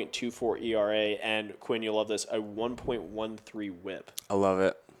 3.24 ERA, and Quinn, you'll love this, a 1.13 WHIP. I love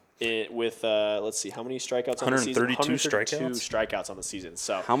it. With let's see, how many strikeouts on the season? 132 strikeouts on the season.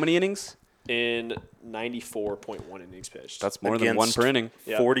 So How many innings? in 94.1 innings pitched. That's more than one per inning.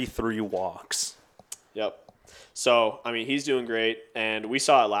 Yep. 43 walks. Yep. So, I mean, he's doing great, and we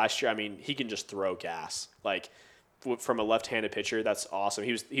saw it last year. I mean, he can just throw gas. Like, from a left-handed pitcher, that's awesome.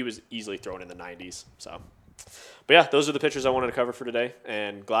 He was easily thrown in the 90s. So, but yeah, those are the pitchers I wanted to cover for today,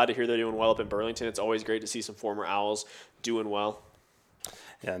 and glad to hear they're doing well up in Burlington. It's always great to see some former Owls doing well.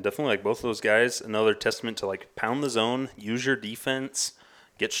 Yeah, definitely both of those guys. Another testament to pound the zone, use your defense,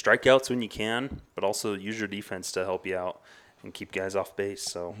 get strikeouts when you can, but also use your defense to help you out and keep guys off base.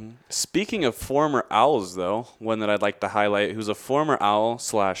 So, Speaking of former Owls, though, one that I'd like to highlight, who's a former Owl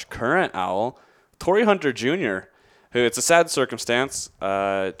 / current Owl, Torrey Hunter Jr., who it's a sad circumstance,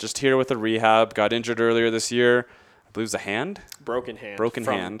 just here with a rehab, got injured earlier this year. I believe it was a hand. Broken hand. Broken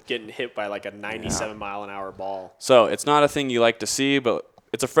from hand. Getting hit by a 97-mile-an-hour ball. So it's not a thing you like to see, but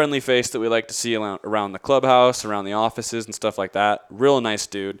it's a friendly face that we like to see around the clubhouse, around the offices and stuff like that. Real nice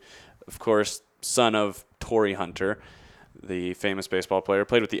dude. Of course, son of Torrey Hunter, the famous baseball player,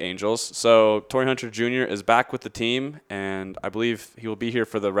 played with the Angels. So Torrey Hunter Jr. is back with the team, and I believe he will be here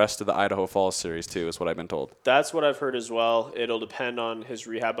for the rest of the Idaho Falls series too, is what I've been told. That's what I've heard as well. It'll depend on his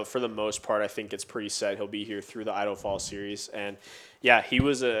rehab, but for the most part, I think it's pretty set. He'll be here through the Idaho Falls series. And, yeah, he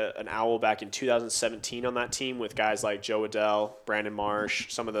was an Owl back in 2017 on that team with guys like Joe Adell, Brandon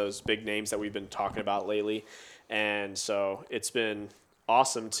Marsh, some of those big names that we've been talking about lately. And so it's been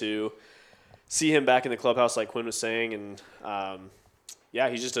awesome to see him back in the clubhouse, like Quinn was saying, and Yeah,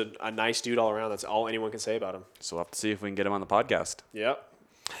 he's just a nice dude all around. That's all anyone can say about him. So we'll have to see if we can get him on the podcast. Yep.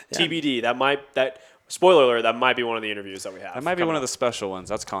 Yeah. TBD. Spoiler alert, that might be one of the interviews that we have. That might be one of the special ones.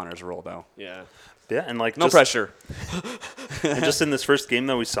 That's Connor's role, though. Yeah. Yeah, and no pressure. And just in this first game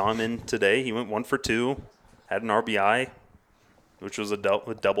that we saw him in today, he went 1 for 2, had an RBI, which was a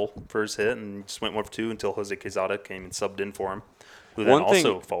double for his hit, and just went 1 for 2 until Jose Quezada came and subbed in for him, who then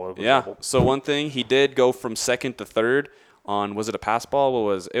also followed with a double. So one thing, he did go from second to third on, was it a pass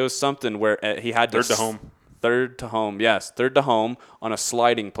ball? It was something where he had third to home. Third to home, yes. Third to home on a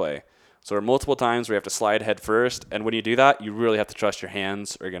sliding play. So there are multiple times where you have to slide head first, and when you do that, you really have to trust your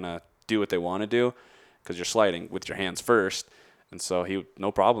hands are going to do what they want to do because you're sliding with your hands first. And so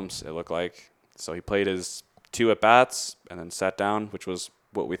no problems, it looked like. So he played his 2 at-bats and then sat down, which was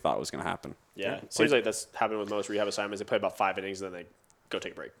what we thought was going to happen. Yeah, it seems like that's happened with most rehab assignments. They play about 5 innings, and then they go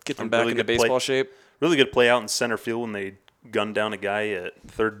take a break. Get them back into baseball shape. Really good play out in center field when they gunned down a guy at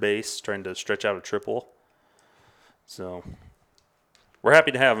third base trying to stretch out a triple. So we're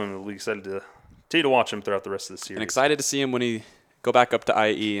happy to have him. We're excited to watch him throughout the rest of the series. And excited to see him when he go back up to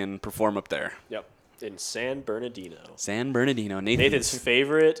IE and perform up there. Yep. In San Bernardino. San Bernardino. Nathan's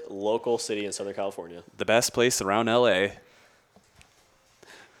favorite local city in Southern California. The best place around LA.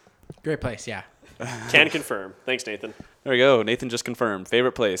 Great place, yeah. Can confirm. Thanks, Nathan. There we go. Nathan just confirmed.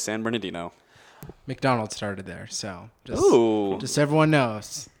 Favorite place, San Bernardino. McDonald's started there, so just everyone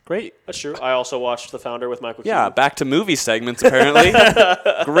knows. Great. That's true. I also watched The Founder with Michael Yeah, Keaton. back to movie segments, apparently.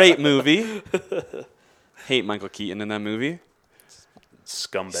 Great movie. Hate Michael Keaton in that movie.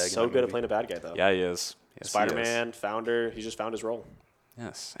 Scumbag. So good at playing a bad guy, though. Yeah, he is. Yes, Spider-Man, Founder, he just found his role.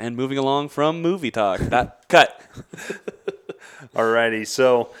 Yes. And moving along from movie talk. That cut. Alrighty,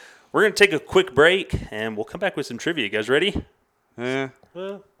 so we're going to take a quick break, and we'll come back with some trivia. You guys ready? Yeah.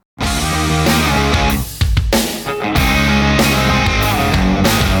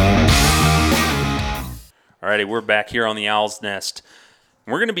 Alrighty, we're back here on the Owl's Nest.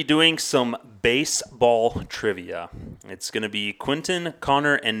 We're going to be doing some baseball trivia. It's going to be Quentin,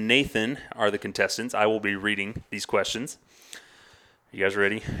 Connor, and Nathan are the contestants. I will be reading these questions. You guys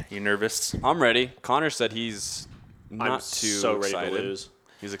ready? You nervous? I'm ready. Connor said he's not I'm too so excited. ready to lose.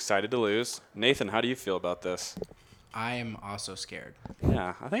 He's excited to lose. Nathan, how do you feel about this? I am also scared.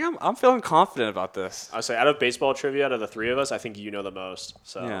 Yeah, I think I'm feeling confident about this. I would say out of baseball trivia, out of the 3 of us, I think you know the most.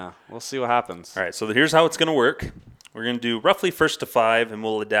 So Yeah, we'll see what happens. All right, so here's how it's going to work. We're going to do roughly 1st to 5, and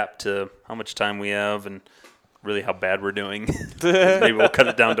we'll adapt to how much time we have and really how bad we're doing. Maybe we'll cut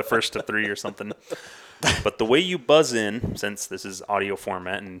it down to 1st to 3 or something. But the way you buzz in, since this is audio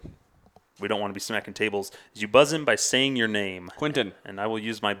format and we don't want to be smacking tables, is you buzz in by saying your name. Quentin. And I will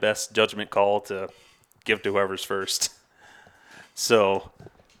use my best judgment call to give to whoever's first. So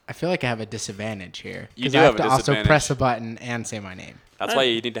I feel like I have a disadvantage here. You 'cause do I have have a to also disadvantage. press a button and say my name. That's why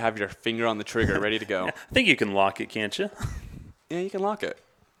you need to have your finger on the trigger ready to go. I think you can lock it, can't you? Yeah, you can lock it.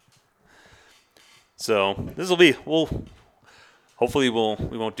 So this will be, hopefully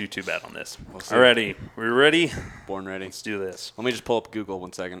we won't do too bad on this. see. Alrighty, we ready? Born ready. Let's do this. Let me just pull up Google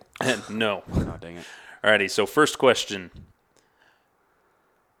 1 second. No. Oh, dang it. Alrighty, so first question.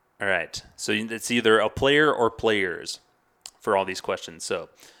 All right, so it's either a player or players for all these questions. So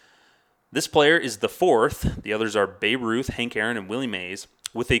this player is the 4th. The others are Babe Ruth, Hank Aaron, and Willie Mays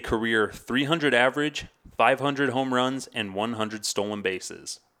with a career 300 average, 500 home runs, and 100 stolen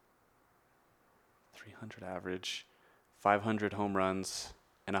bases. 300 average, 500 home runs,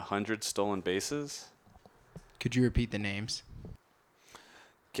 and 100 stolen bases? Could you repeat the names?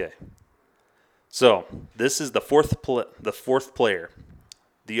 Okay. So this is the fourth player.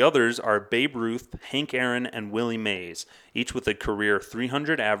 The others are Babe Ruth, Hank Aaron, and Willie Mays, each with a career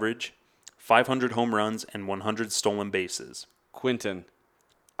 300 average, 500 home runs, and 100 stolen bases. Quentin.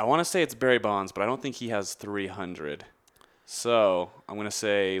 I want to say it's Barry Bonds, but I don't think he has 300. So I'm going to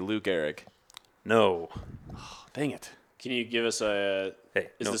say Lou Gehrig. No. Oh, dang it. can you give us a? Hey,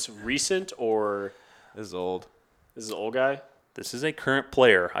 is no. this recent or This is old. this is an old guy? This is a current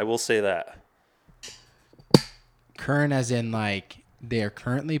player. I will say that. Current as in like they are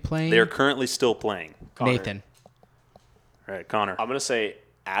currently playing? They are currently still playing. Connor. Nathan. All right, Connor. I'm gonna say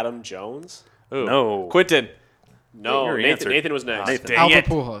Adam Jones. Ooh. No. Quentin. No, Your Nathan. answer. Nathan was next. Nathan. Dang Albert it.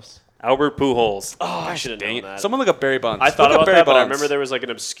 Pujols. Albert Pujols. Oh, I should have Dang known it. that. Someone look up Barry Bonds. I thought Look up about Barry that, but I Bonds. remember there was like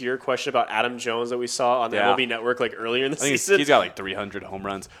an obscure question about Adam Jones that we saw on the Yeah. MLB Network like earlier in the I think season. he's got like 300 home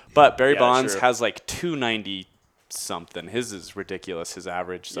runs. But Barry Yeah, Bonds true. has like 290 something. His is ridiculous, his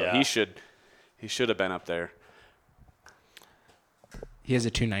average. So Yeah. he should have been up there. He has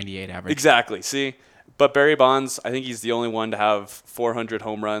a 298 average. Exactly. See? But Barry Bonds, I think he's the only one to have 400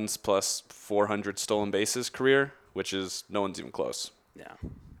 home runs plus 400 stolen bases career, which is no one's even close. Yeah.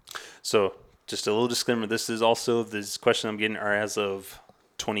 So just a little disclaimer. This question I'm getting are as of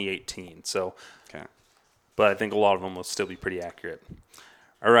 2018. So, Okay. but I think a lot of them will still be pretty accurate.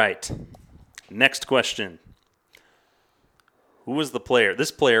 All right. Next question. Who was the player?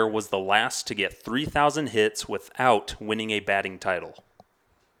 This player was the last to get 3,000 hits without winning a batting title.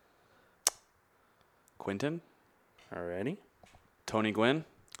 Quinton? Alrighty. Tony Gwynn?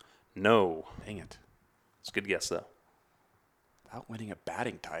 No. Dang it. It's a good guess, though. Without winning a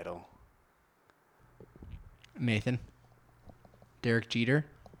batting title. Nathan. Derek Jeter.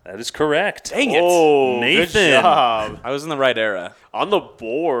 That is correct. Dang it. Oh, Nathan. good job. I was in the right era. On the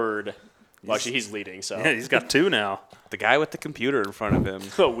board. Well, actually, he's leading, so. Yeah, he's got 2 now. The guy with the computer in front of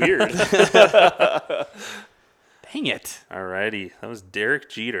him. Weird. Dang it. Alrighty. That was Derek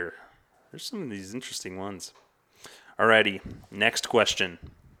Jeter. There's some of these interesting ones. Alrighty. Next question.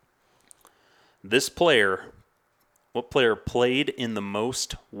 What player played in the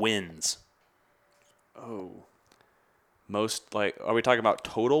most wins? Oh. Most, are we talking about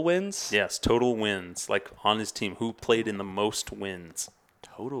total wins? Yes, total wins. Like on his team, who played in the most wins?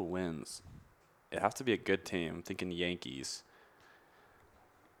 Total wins. It has to be a good team. I'm thinking Yankees.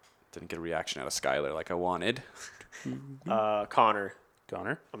 Didn't get a reaction out of Skyler like I wanted. Connor.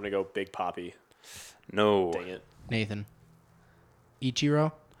 Connor? I'm going to go Big Poppy. No. Dang it. Nathan.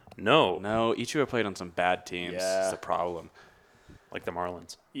 Ichiro. No. No, Ichiro played on some bad teams. Yeah. That's the problem. Like the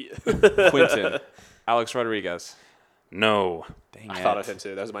Marlins. Quinton. Alex Rodriguez. No. Dang I it. thought of him,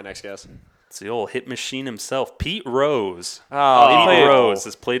 too. That was my next guess. It's the old hit machine himself, Pete Rose. Oh, he Pete played. Rose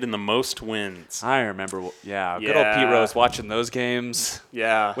has played in the most wins. I remember, yeah, good old Pete Yeah. Rose watching those games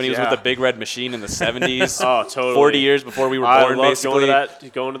Yeah. when he was with the Big Red Machine in the 70s. Oh, totally. 40 years before we were I born, love basically.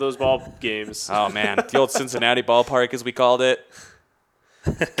 going to those ball games. Oh, man. The old Cincinnati ballpark, as we called it.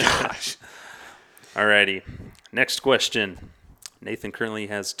 Gosh. Alrighty. Next question. Nathan currently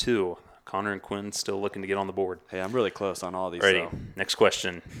has 2. Connor and Quinn still looking to get on the board. Hey, I'm really close on all these. Alrighty. So. Next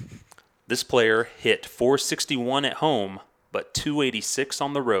question. This player hit .461 at home, but .286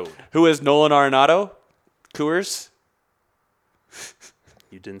 on the road. Who is Nolan Arenado? Coors?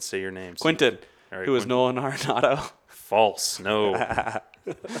 You didn't say your name. so- Quinton. All right, Who is Quinton. Nolan Arenado? False. No.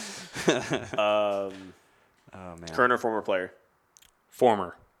 Oh, man. Current or former player?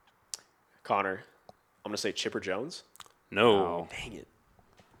 Former. Connor. I'm going to say Chipper Jones. No. Dang it.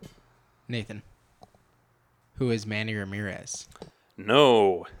 Nathan. Who is Manny Ramirez?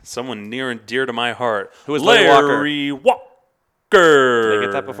 No. Someone near and dear to my heart. Who is Larry Walker? Larry Walker. Did I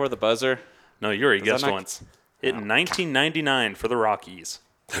get that before the buzzer? No, you already Was that guessed not- once. Hit in 1999 for the Rockies.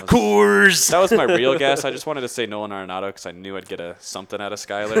 Coors. That was my real guess. I just wanted to say Nolan Arenado because I knew I'd get something out of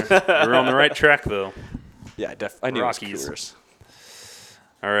Skyler. We're on the right track, though. Yeah, I knew Rockies. it was Coors.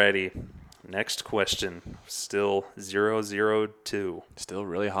 Alrighty. Next question. Still 0-0-2. Still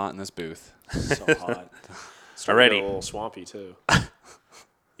really hot in this booth. So hot. Starting to Alrighty. get a little swampy, too.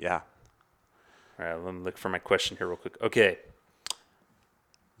 Yeah. All right, let me look for my question here real quick. Okay.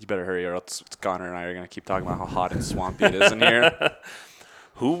 You better hurry or else Connor and I are going to keep talking about how hot and swampy it is in here.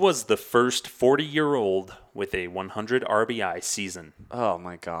 Who was the first 40-year-old with a 100 RBI season? Oh,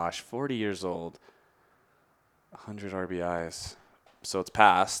 my gosh. 40 years old. 100 RBIs. So it's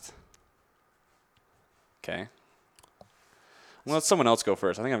past. Okay. Well, let someone else go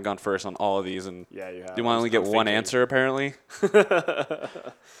first. I think I've gone first on all of these. And Yeah, you have. do you want to only get I'm one thinking. answer, apparently?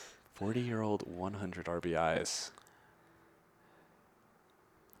 40-year-old 100 RBIs.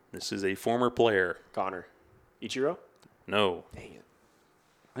 This is a former player. Connor. Ichiro? No. Dang it.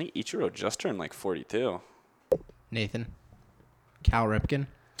 I think Ichiro just turned like 42. Nathan. Cal Ripken.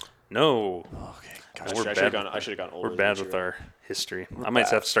 No. Okay. I Gosh. We're should bad have gone, with- I should have gone older. We're bad than with Ichiro. our history. I might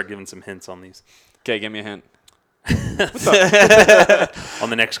bad. have to start giving some hints on these. Okay, give me a hint. On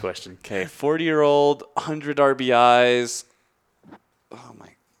the next question. Okay, 40-year-old, 100 RBIs. Oh, my.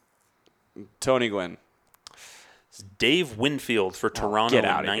 Tony Gwynn. It's Dave Winfield for Toronto get in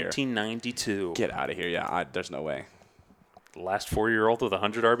outta here. 1992. Get out of here. Yeah, there's no way. The last 4-year-old with a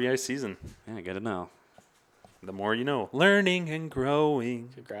 100 RBI season. Yeah, good to know. The more you know. Learning and growing.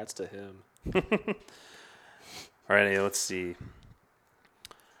 Congrats to him. All right, let's see.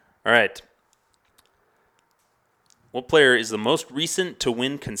 All right. What player is the most recent to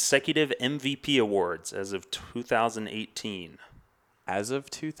win consecutive MVP awards as of 2018? As of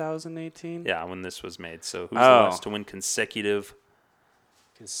 2018? Yeah, when this was made. So who's the Oh. last to win consecutive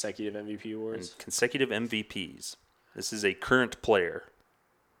Consecutive MVP awards. MVPs? This is a current player.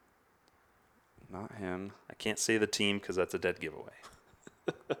 Not him. I can't say the team because that's a dead giveaway.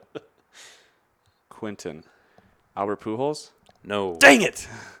 Quinton. Albert Pujols? No. Dang it!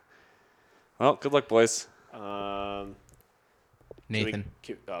 Well, good luck, boys. Nathan.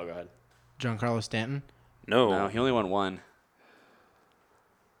 Oh, go ahead. Giancarlo Stanton. No, he only won one.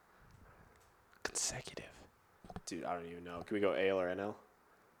 Consecutive. Dude, I don't even know. Can we go AL or NL?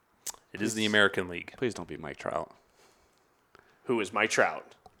 It is the American League. Please don't be Mike Trout. Who is Mike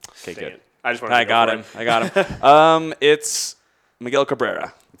Trout? Okay, Dang good. it. I just wanted I to got go him. for I got him. It's Miguel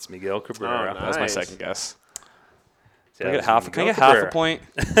Cabrera. It's Miguel Cabrera. Oh, That was my Nice. second guess. Yeah, Can I it get was half? Can I Miguel get half a Cabrera. point?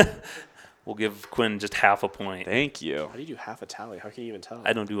 We'll give Quinn just half a point. Thank you. How do you do half a tally? How can you even tell?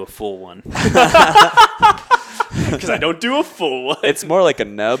 I don't do a full one. Because I don't do a full one. It's more like a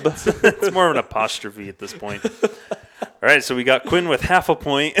nub. It's more of an apostrophe at this point. All right, so we got Quinn with half a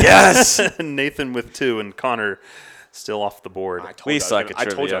point. Yes! and Nathan with 2, and Connor still off the board. I told We you I was suck gonna- at I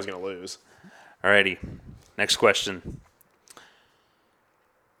told you I was trivia. going to lose. All righty, next question.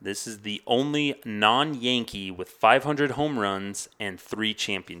 This is the only non-Yankee with 500 home runs and 3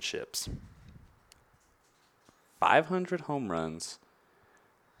 championships. 500 home runs.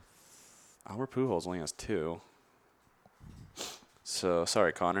 Albert Pujols only has 2. So,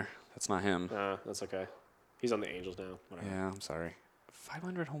 sorry, Connor. That's not him. That's okay. He's on the Angels now. Whatever. Yeah, I'm sorry.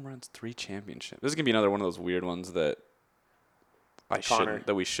 500 home runs, 3 championships. This is going to be another one of those weird ones that Connor.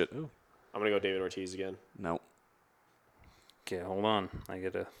 we should. Ooh, I'm going to go David Ortiz again. no. Okay, hold on. I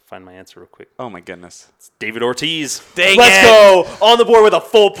got to find my answer real quick. Oh, my goodness. It's David Ortiz. Dang Let's go. On the board with a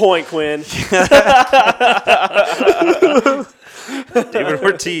full point, Quinn. David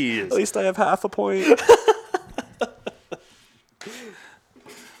Ortiz. At least I have half a point.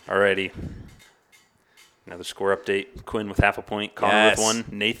 Alrighty. Another score update. Quinn with half a point. Connor Yes. with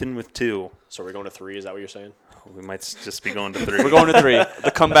 1. Nathan with 2. So we're going to 3. Is that what you're saying? We might just be going to 3. We're going to 3.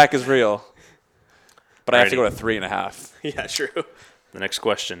 The comeback is real. But I have to Alrighty. go to 3.5. Yeah, true. The next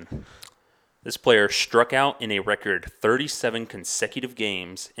question. This player struck out in a record 37 consecutive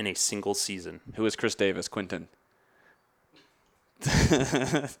games in a single season. Who is Chris Davis? Quinton.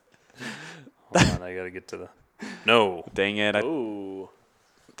 Hold on, I got to get to the... No. Dang it. Ooh.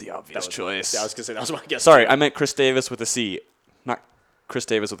 The obvious That was choice. Yeah, I was going to say, that was my guess. Sorry, too. I meant Chris Davis with a C, not Chris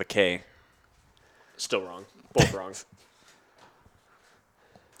Davis with a K. Still wrong. Both wrong.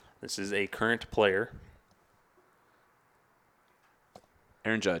 This is a current player.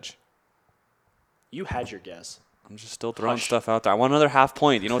 Aaron Judge. You had your guess. I'm just still throwing Hush. stuff out there. I want another half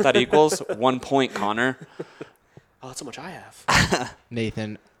point. You know what that equals? 1 point, Connor. Oh, that's how much I have.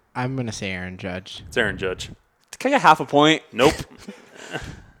 Nathan, I'm going to say Aaron Judge. It's Aaron Judge. Can I get half a point? Nope.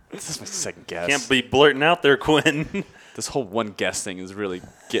 This is my second guess. Can't be blurting out there, Quinn. This whole one guess thing is really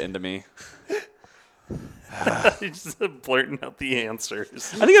getting to me. You're just blurting out the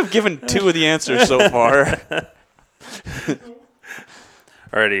answers. I think I've given 2 of the answers so far.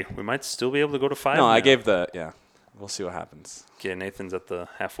 Alrighty, we might still be able to go to 5. No, now. I gave yeah. We'll see what happens. Okay, Nathan's at the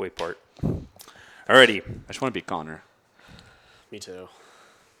halfway part. Alrighty. I just want to beat Connor. Me too.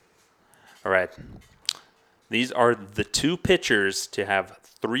 All right. These are the 2 pitchers to have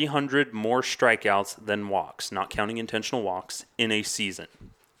 300 more strikeouts than walks, not counting intentional walks, in a season.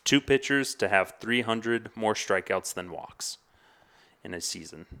 2 pitchers to have 300 more strikeouts than walks in a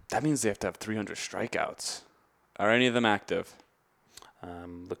season. That means they have to have 300 strikeouts. Are any of them active?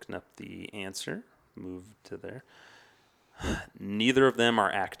 Looking up the answer. Move to there. Neither of them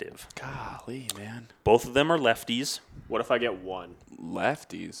are active. Golly, man. Both of them are lefties. What if I get 1?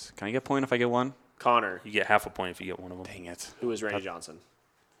 Lefties. Can I get a point if I get 1? Connor, You get half a point if you get one of them. Dang it. who is Randy Johnson?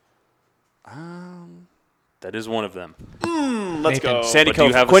 That is one of them. Let's Nathan. go. Sandy But do you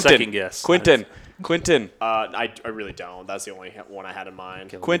Cove. have a Quinton. second guess? Quinton. I really don't. That's the only one I had in mind.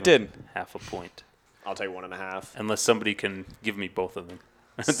 Okay, we'll Quinton. give them half a point. I'll take 1.5. Unless somebody can give me both of them.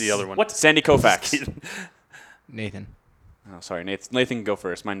 The other one. What? Sandy Koufax. Nathan. Oh, sorry. Nathan can go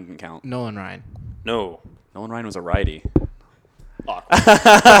first. Mine didn't count. Nolan Ryan. No. Nolan Ryan was a righty. Awkward.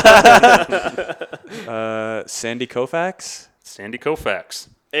 Sandy Koufax? Sandy Koufax.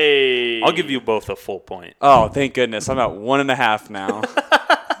 Hey. I'll give you both a full point. Oh, thank goodness. I'm at 1.5 now.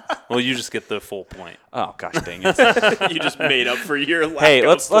 Well, you just get the full point. Oh, gosh dang it. You just made up for your lack Hey, of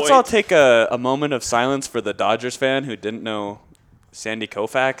let's point. all take a moment of silence for the Dodgers fan who didn't know Sandy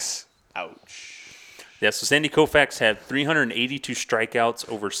Koufax. Ouch. Yeah, so Sandy Koufax had 382 strikeouts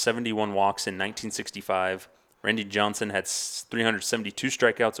over 71 walks in 1965. Randy Johnson had 372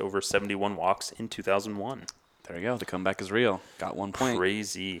 strikeouts over 71 walks in 2001. There you go. The comeback is real. Got 1 point.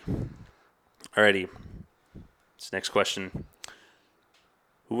 Crazy. Alrighty. This next question.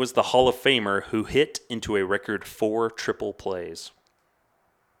 Who was the Hall of Famer who hit into a record 4 triple plays?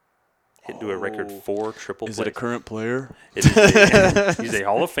 Hit into a record 4 triple Is plays. it a current player? He's a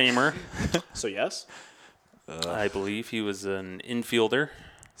Hall of Famer. So yes. I believe he was an infielder.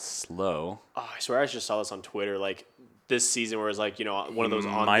 Slow. Oh, I swear I just saw this on Twitter. Like this season where it's like, one of those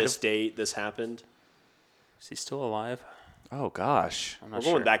on might this have. date, this happened? Is he still alive? Oh gosh. I'm We're not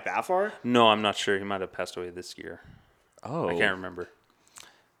going sure. back that far? No, I'm not sure. He might have passed away this year. Oh. I can't remember.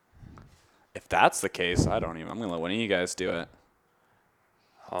 If that's the case, I'm gonna let one of you guys do it.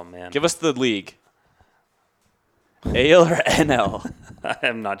 Oh man, Give us the league. AL or NL?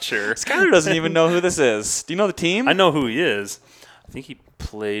 I'm not sure. Skyler doesn't even know who this is. Do you know the team? I know who he is. I think he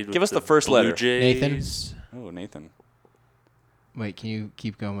played with Give us the first Blue letter. Jays. Oh, Nathan. Wait, can you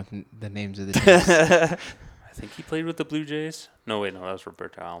keep going with the names of the teams? I think he played with the Blue Jays. No, wait, no, that was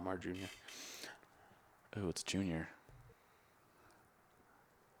Roberto Alomar Jr. Oh, it's Junior.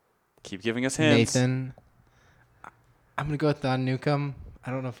 Keep giving us hints. Nathan. I'm going to go with Don Newcomb.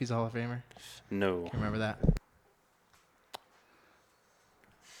 I don't know if he's a Hall of Famer. No. Remember that?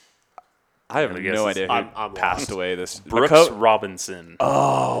 I have gonna guess no it's- idea who I'm passed lost. away this. Brooks McCo- Robinson.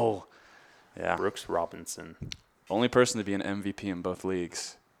 Oh. Yeah. Brooks Robinson. Only person to be an MVP in both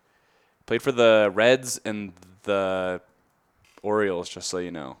leagues. Played for the Reds and the Orioles, just so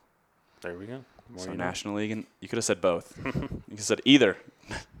you know. There we go. More So you know. National League, and you could have said both. You could have said either.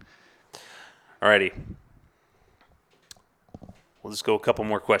 Alrighty. We'll just go a couple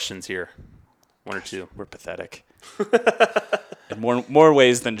more questions here. One or two. We're pathetic. In more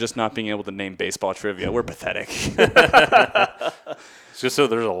ways than just not being able to name baseball trivia. We're pathetic. It's just so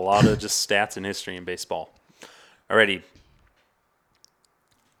there's a lot of just stats and history in baseball. Alrighty.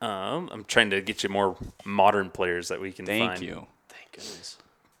 I'm trying to get you more modern players that we can Thank find. you. Thank goodness.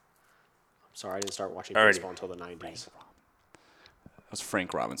 I'm sorry, I didn't start watching Alrighty. baseball until the 90s. That was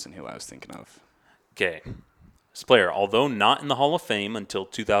Frank Robinson who I was thinking of. Okay. This player, although not in the Hall of Fame until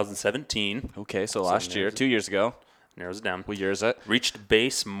 2017, Okay, so last year, 2 years ago. narrows it down, What year is it? reached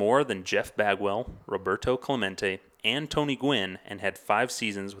base more than Jeff Bagwell, Roberto Clemente, and Tony Gwynn, and had 5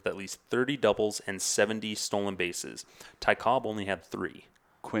 seasons with at least 30 doubles and 70 stolen bases. Ty Cobb only had 3.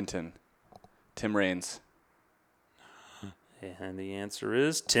 Quinton. Tim Raines. And the answer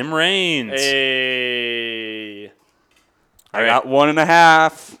is Tim Raines. Hey. I got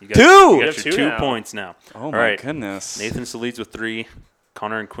 1.5. You got, Two! You You got have your 2 2 now. points now. Oh, All my right. goodness. Nathan still leads with 3.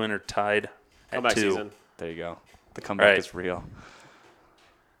 Connor and Quinn are tied at Comeback 2. season. There you go. The comeback Right. is real.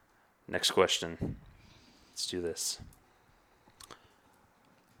 Next question. Let's do this.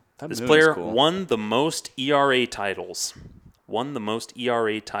 That This moon is player cool. won the most ERA titles. Won the most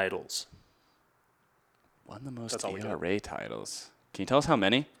ERA titles. Won the most That's all we got. ERA titles. Can you tell us how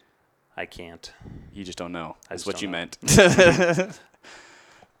many? I can't. You just don't know. I That's just what you don't meant.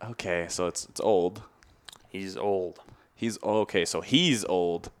 Okay, so it's old. He's old. Okay, so he's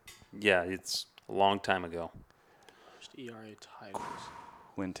old. Yeah, it's a long time ago. Just ERA titles.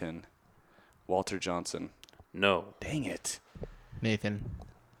 Quinton. Walter Johnson. No. Dang it. Nathan.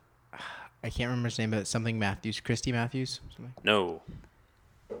 I can't remember his name, but it's something Matthews. Christy Matthews? Something. No.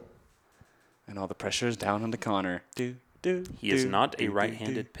 And all the pressure is down onto Connor. He is not a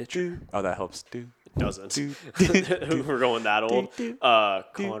right-handed pitcher. Oh, that helps. Doesn't. We're going that old.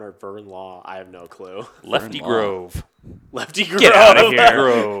 Connor Vernlaw. I have no clue. Lefty Vernlaw. Grove. Lefty Grove. Get out of here.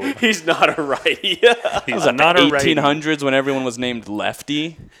 Grove. He's not a righty. He's not a righty. 1800s when everyone was named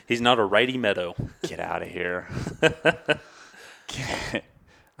Lefty. He's not a righty Meadow. Get out of here.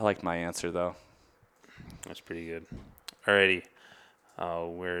 I liked my answer, though. That's pretty good. Alrighty.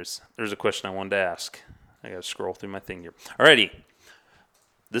 There's a question I wanted to ask. I gotta scroll through my thing here. Alrighty.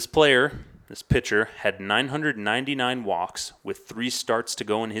 This pitcher, had 999 walks with 3 starts to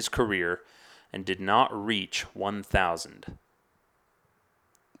go in his career and did not reach 1,000.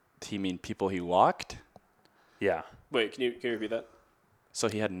 Do you mean people he walked? Yeah. Wait, can you repeat that? So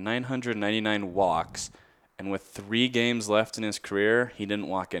he had 999 walks, and with 3 games left in his career, he didn't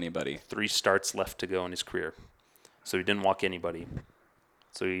walk anybody. 3 starts left to go in his career. So he didn't walk anybody.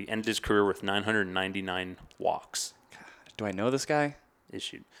 So he ended his career with 999 walks Do I know this guy?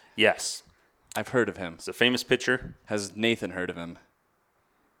 issued. Yes. I've heard of him. He's a famous pitcher. Has Nathan heard of him?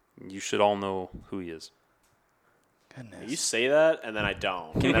 You should all know who he is. Goodness. You say that, and then I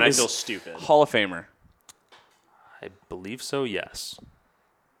don't. Can And then you I just- feel stupid. Hall of Famer. I believe so, yes.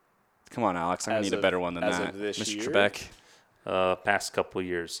 Come on, Alex. I'm going As to need a of- better one than as that. of this Mr. year? Trebek. Past couple of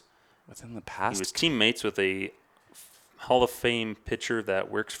years. Within the He past. was teammates with a Hall of Fame pitcher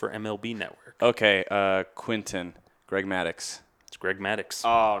that works for MLB Network. Okay, Quinton. Greg Maddux. It's Greg Maddux.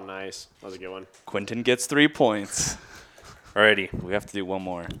 Oh, nice. That was a good one. Quinton gets 3 points. Alrighty, We have to do one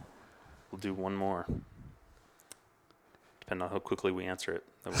more. we'll do one more. Depending on how quickly we answer it,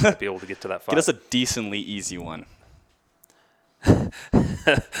 then we might be able to get to that 5. Get us a decently easy one.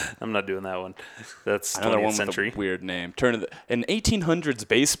 I'm not doing that one. That's Another 20th one century. with a weird name. In 1800s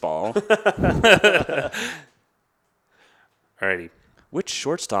baseball. Alrighty. Which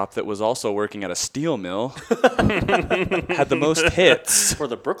shortstop that was also working at a steel mill had the most hits? For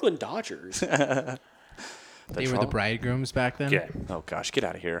the Brooklyn Dodgers. They were the bridegrooms back then. Okay. Oh, gosh, get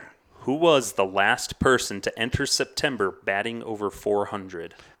out of here. Who was the last person to enter September batting over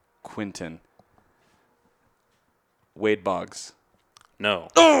 400? Quinton. Wade Boggs. No.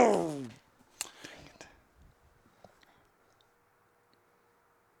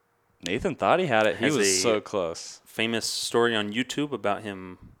 Nathan thought he had it. He Has was a- so close. Famous story on YouTube about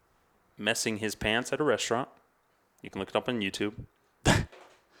him messing his pants at a restaurant. You can look it up on YouTube.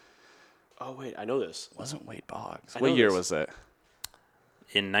 Oh, wait. I know this. Wasn't Wade Boggs. I What know year this. was it?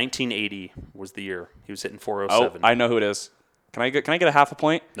 In 1980 was the year. He was hitting Oh, 407. I know who it is. Can I get a half a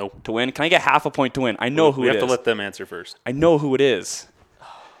point? Nope. To win? Can I get half a point to win? I know who we it have is. to let them answer first. I know who it is. Oh,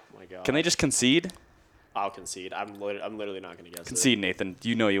 my God. Can they just concede? I'll concede. I'm literally not going to guess Concede, Nathan.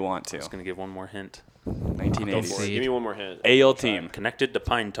 You know you want to. I'm just going to give one more hint. it. Go 1980. for it. Give me one more hint. AL team. Connected to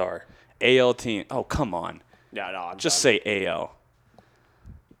Pine Tar. AL team. Oh, come on. Yeah, no, I'm Just done. say AL.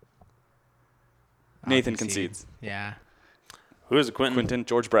 I'll Nathan concede. concedes. Yeah. Who is it, Quentin? Quinton,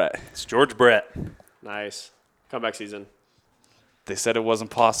 George Brett. It's George Brett. Nice. Comeback season. They said it wasn't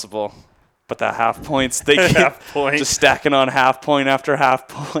possible, but the half points they keep Half point. just stacking on half point after half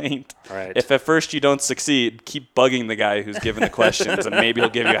point. All right. If at first you don't succeed, keep bugging the guy who's giving the questions, and maybe he'll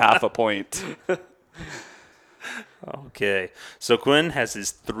give you half a point. Okay. So Quinn has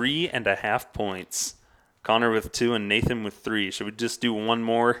his 3.5 points. Connor with 2 and Nathan with 3. Should we just do one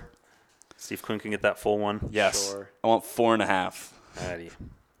more? See if Quinn can get that full one. Yes, Sure. I want 4.5. Alrighty.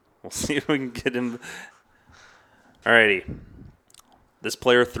 We'll see if we can get him. Alrighty. This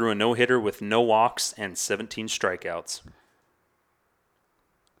player threw a no-hitter with no walks and 17 strikeouts.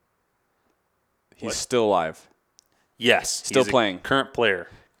 He's What? still alive. Yes. Still he's a playing. Current player.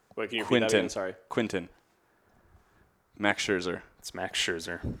 Wait, can you repeat that Quinton. again? Sorry. Quinton. Max Scherzer. It's Max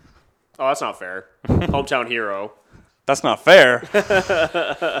Scherzer. Oh, that's not fair. Hometown hero. That's not fair.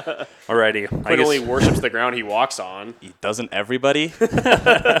 Alrighty. I Quinn only guess worships the ground he walks on. Doesn't everybody?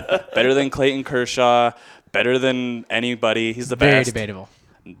 Better than Clayton Kershaw. Better than anybody. He's the Very best. debatable.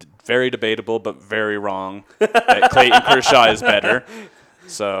 Very debatable, but very wrong. That Clayton Kershaw is better.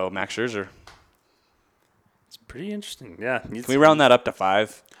 So Max Scherzer. it's pretty interesting. Yeah. Can we round that up to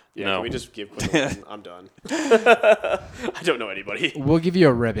 5? Yeah, No. can we just give Quinn a win? I'm done. I don't know anybody. We'll give you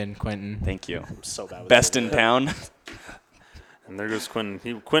a ribbon, Quentin. Thank you. I'm so bad with Best it. in town. And there goes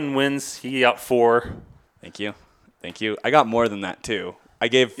Quinn. Quinn wins. He got 4. Thank you. Thank you. I got more than that too. I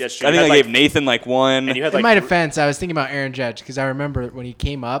gave. Yeah, I sure. You think had I like- gave Nathan like 1. And you had In my like defense, I was thinking about Aaron Judge because I remember when he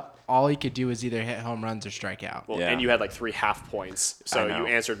came up, all he could do was either hit home runs or strike out. well, Yeah. and you had like 3 half points, so I know. you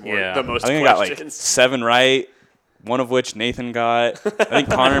answered more Yeah. the most I think I got like questions. 7 right. One of which Nathan got. I think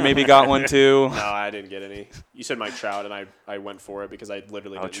Connor maybe got one too. No, I didn't get any. You said Mike Trout, and I went for it because I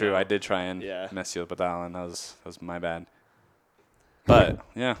literally. Oh, didn't true. know. I did try and Yeah. mess you up with that one. That was my bad. But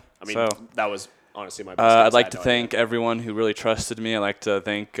yeah. I mean, so that was honestly my best. I'd guess. I like had to no thank idea. everyone who really trusted me. I'd like to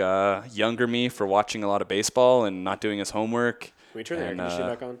thank younger me for watching a lot of baseball and not doing his homework. Can we turn the air and, conditioning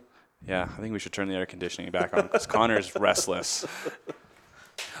back on? Yeah, I think we should turn the air conditioning back on because Connor's restless.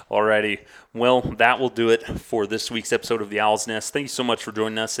 Alrighty. Well, that will do it for this week's episode of the Owl's Nest. Thank you so much for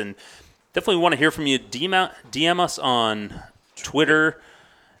joining us, and definitely want to hear from you. DM us on Twitter,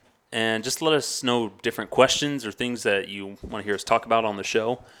 and just let us know different questions or things that you want to hear us talk about on the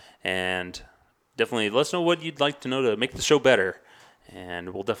show. And definitely let us know what you'd like to know to make the show better.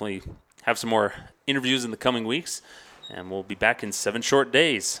 And we'll definitely have some more interviews in the coming weeks, and we'll be back in 7 short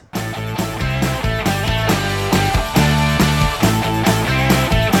days.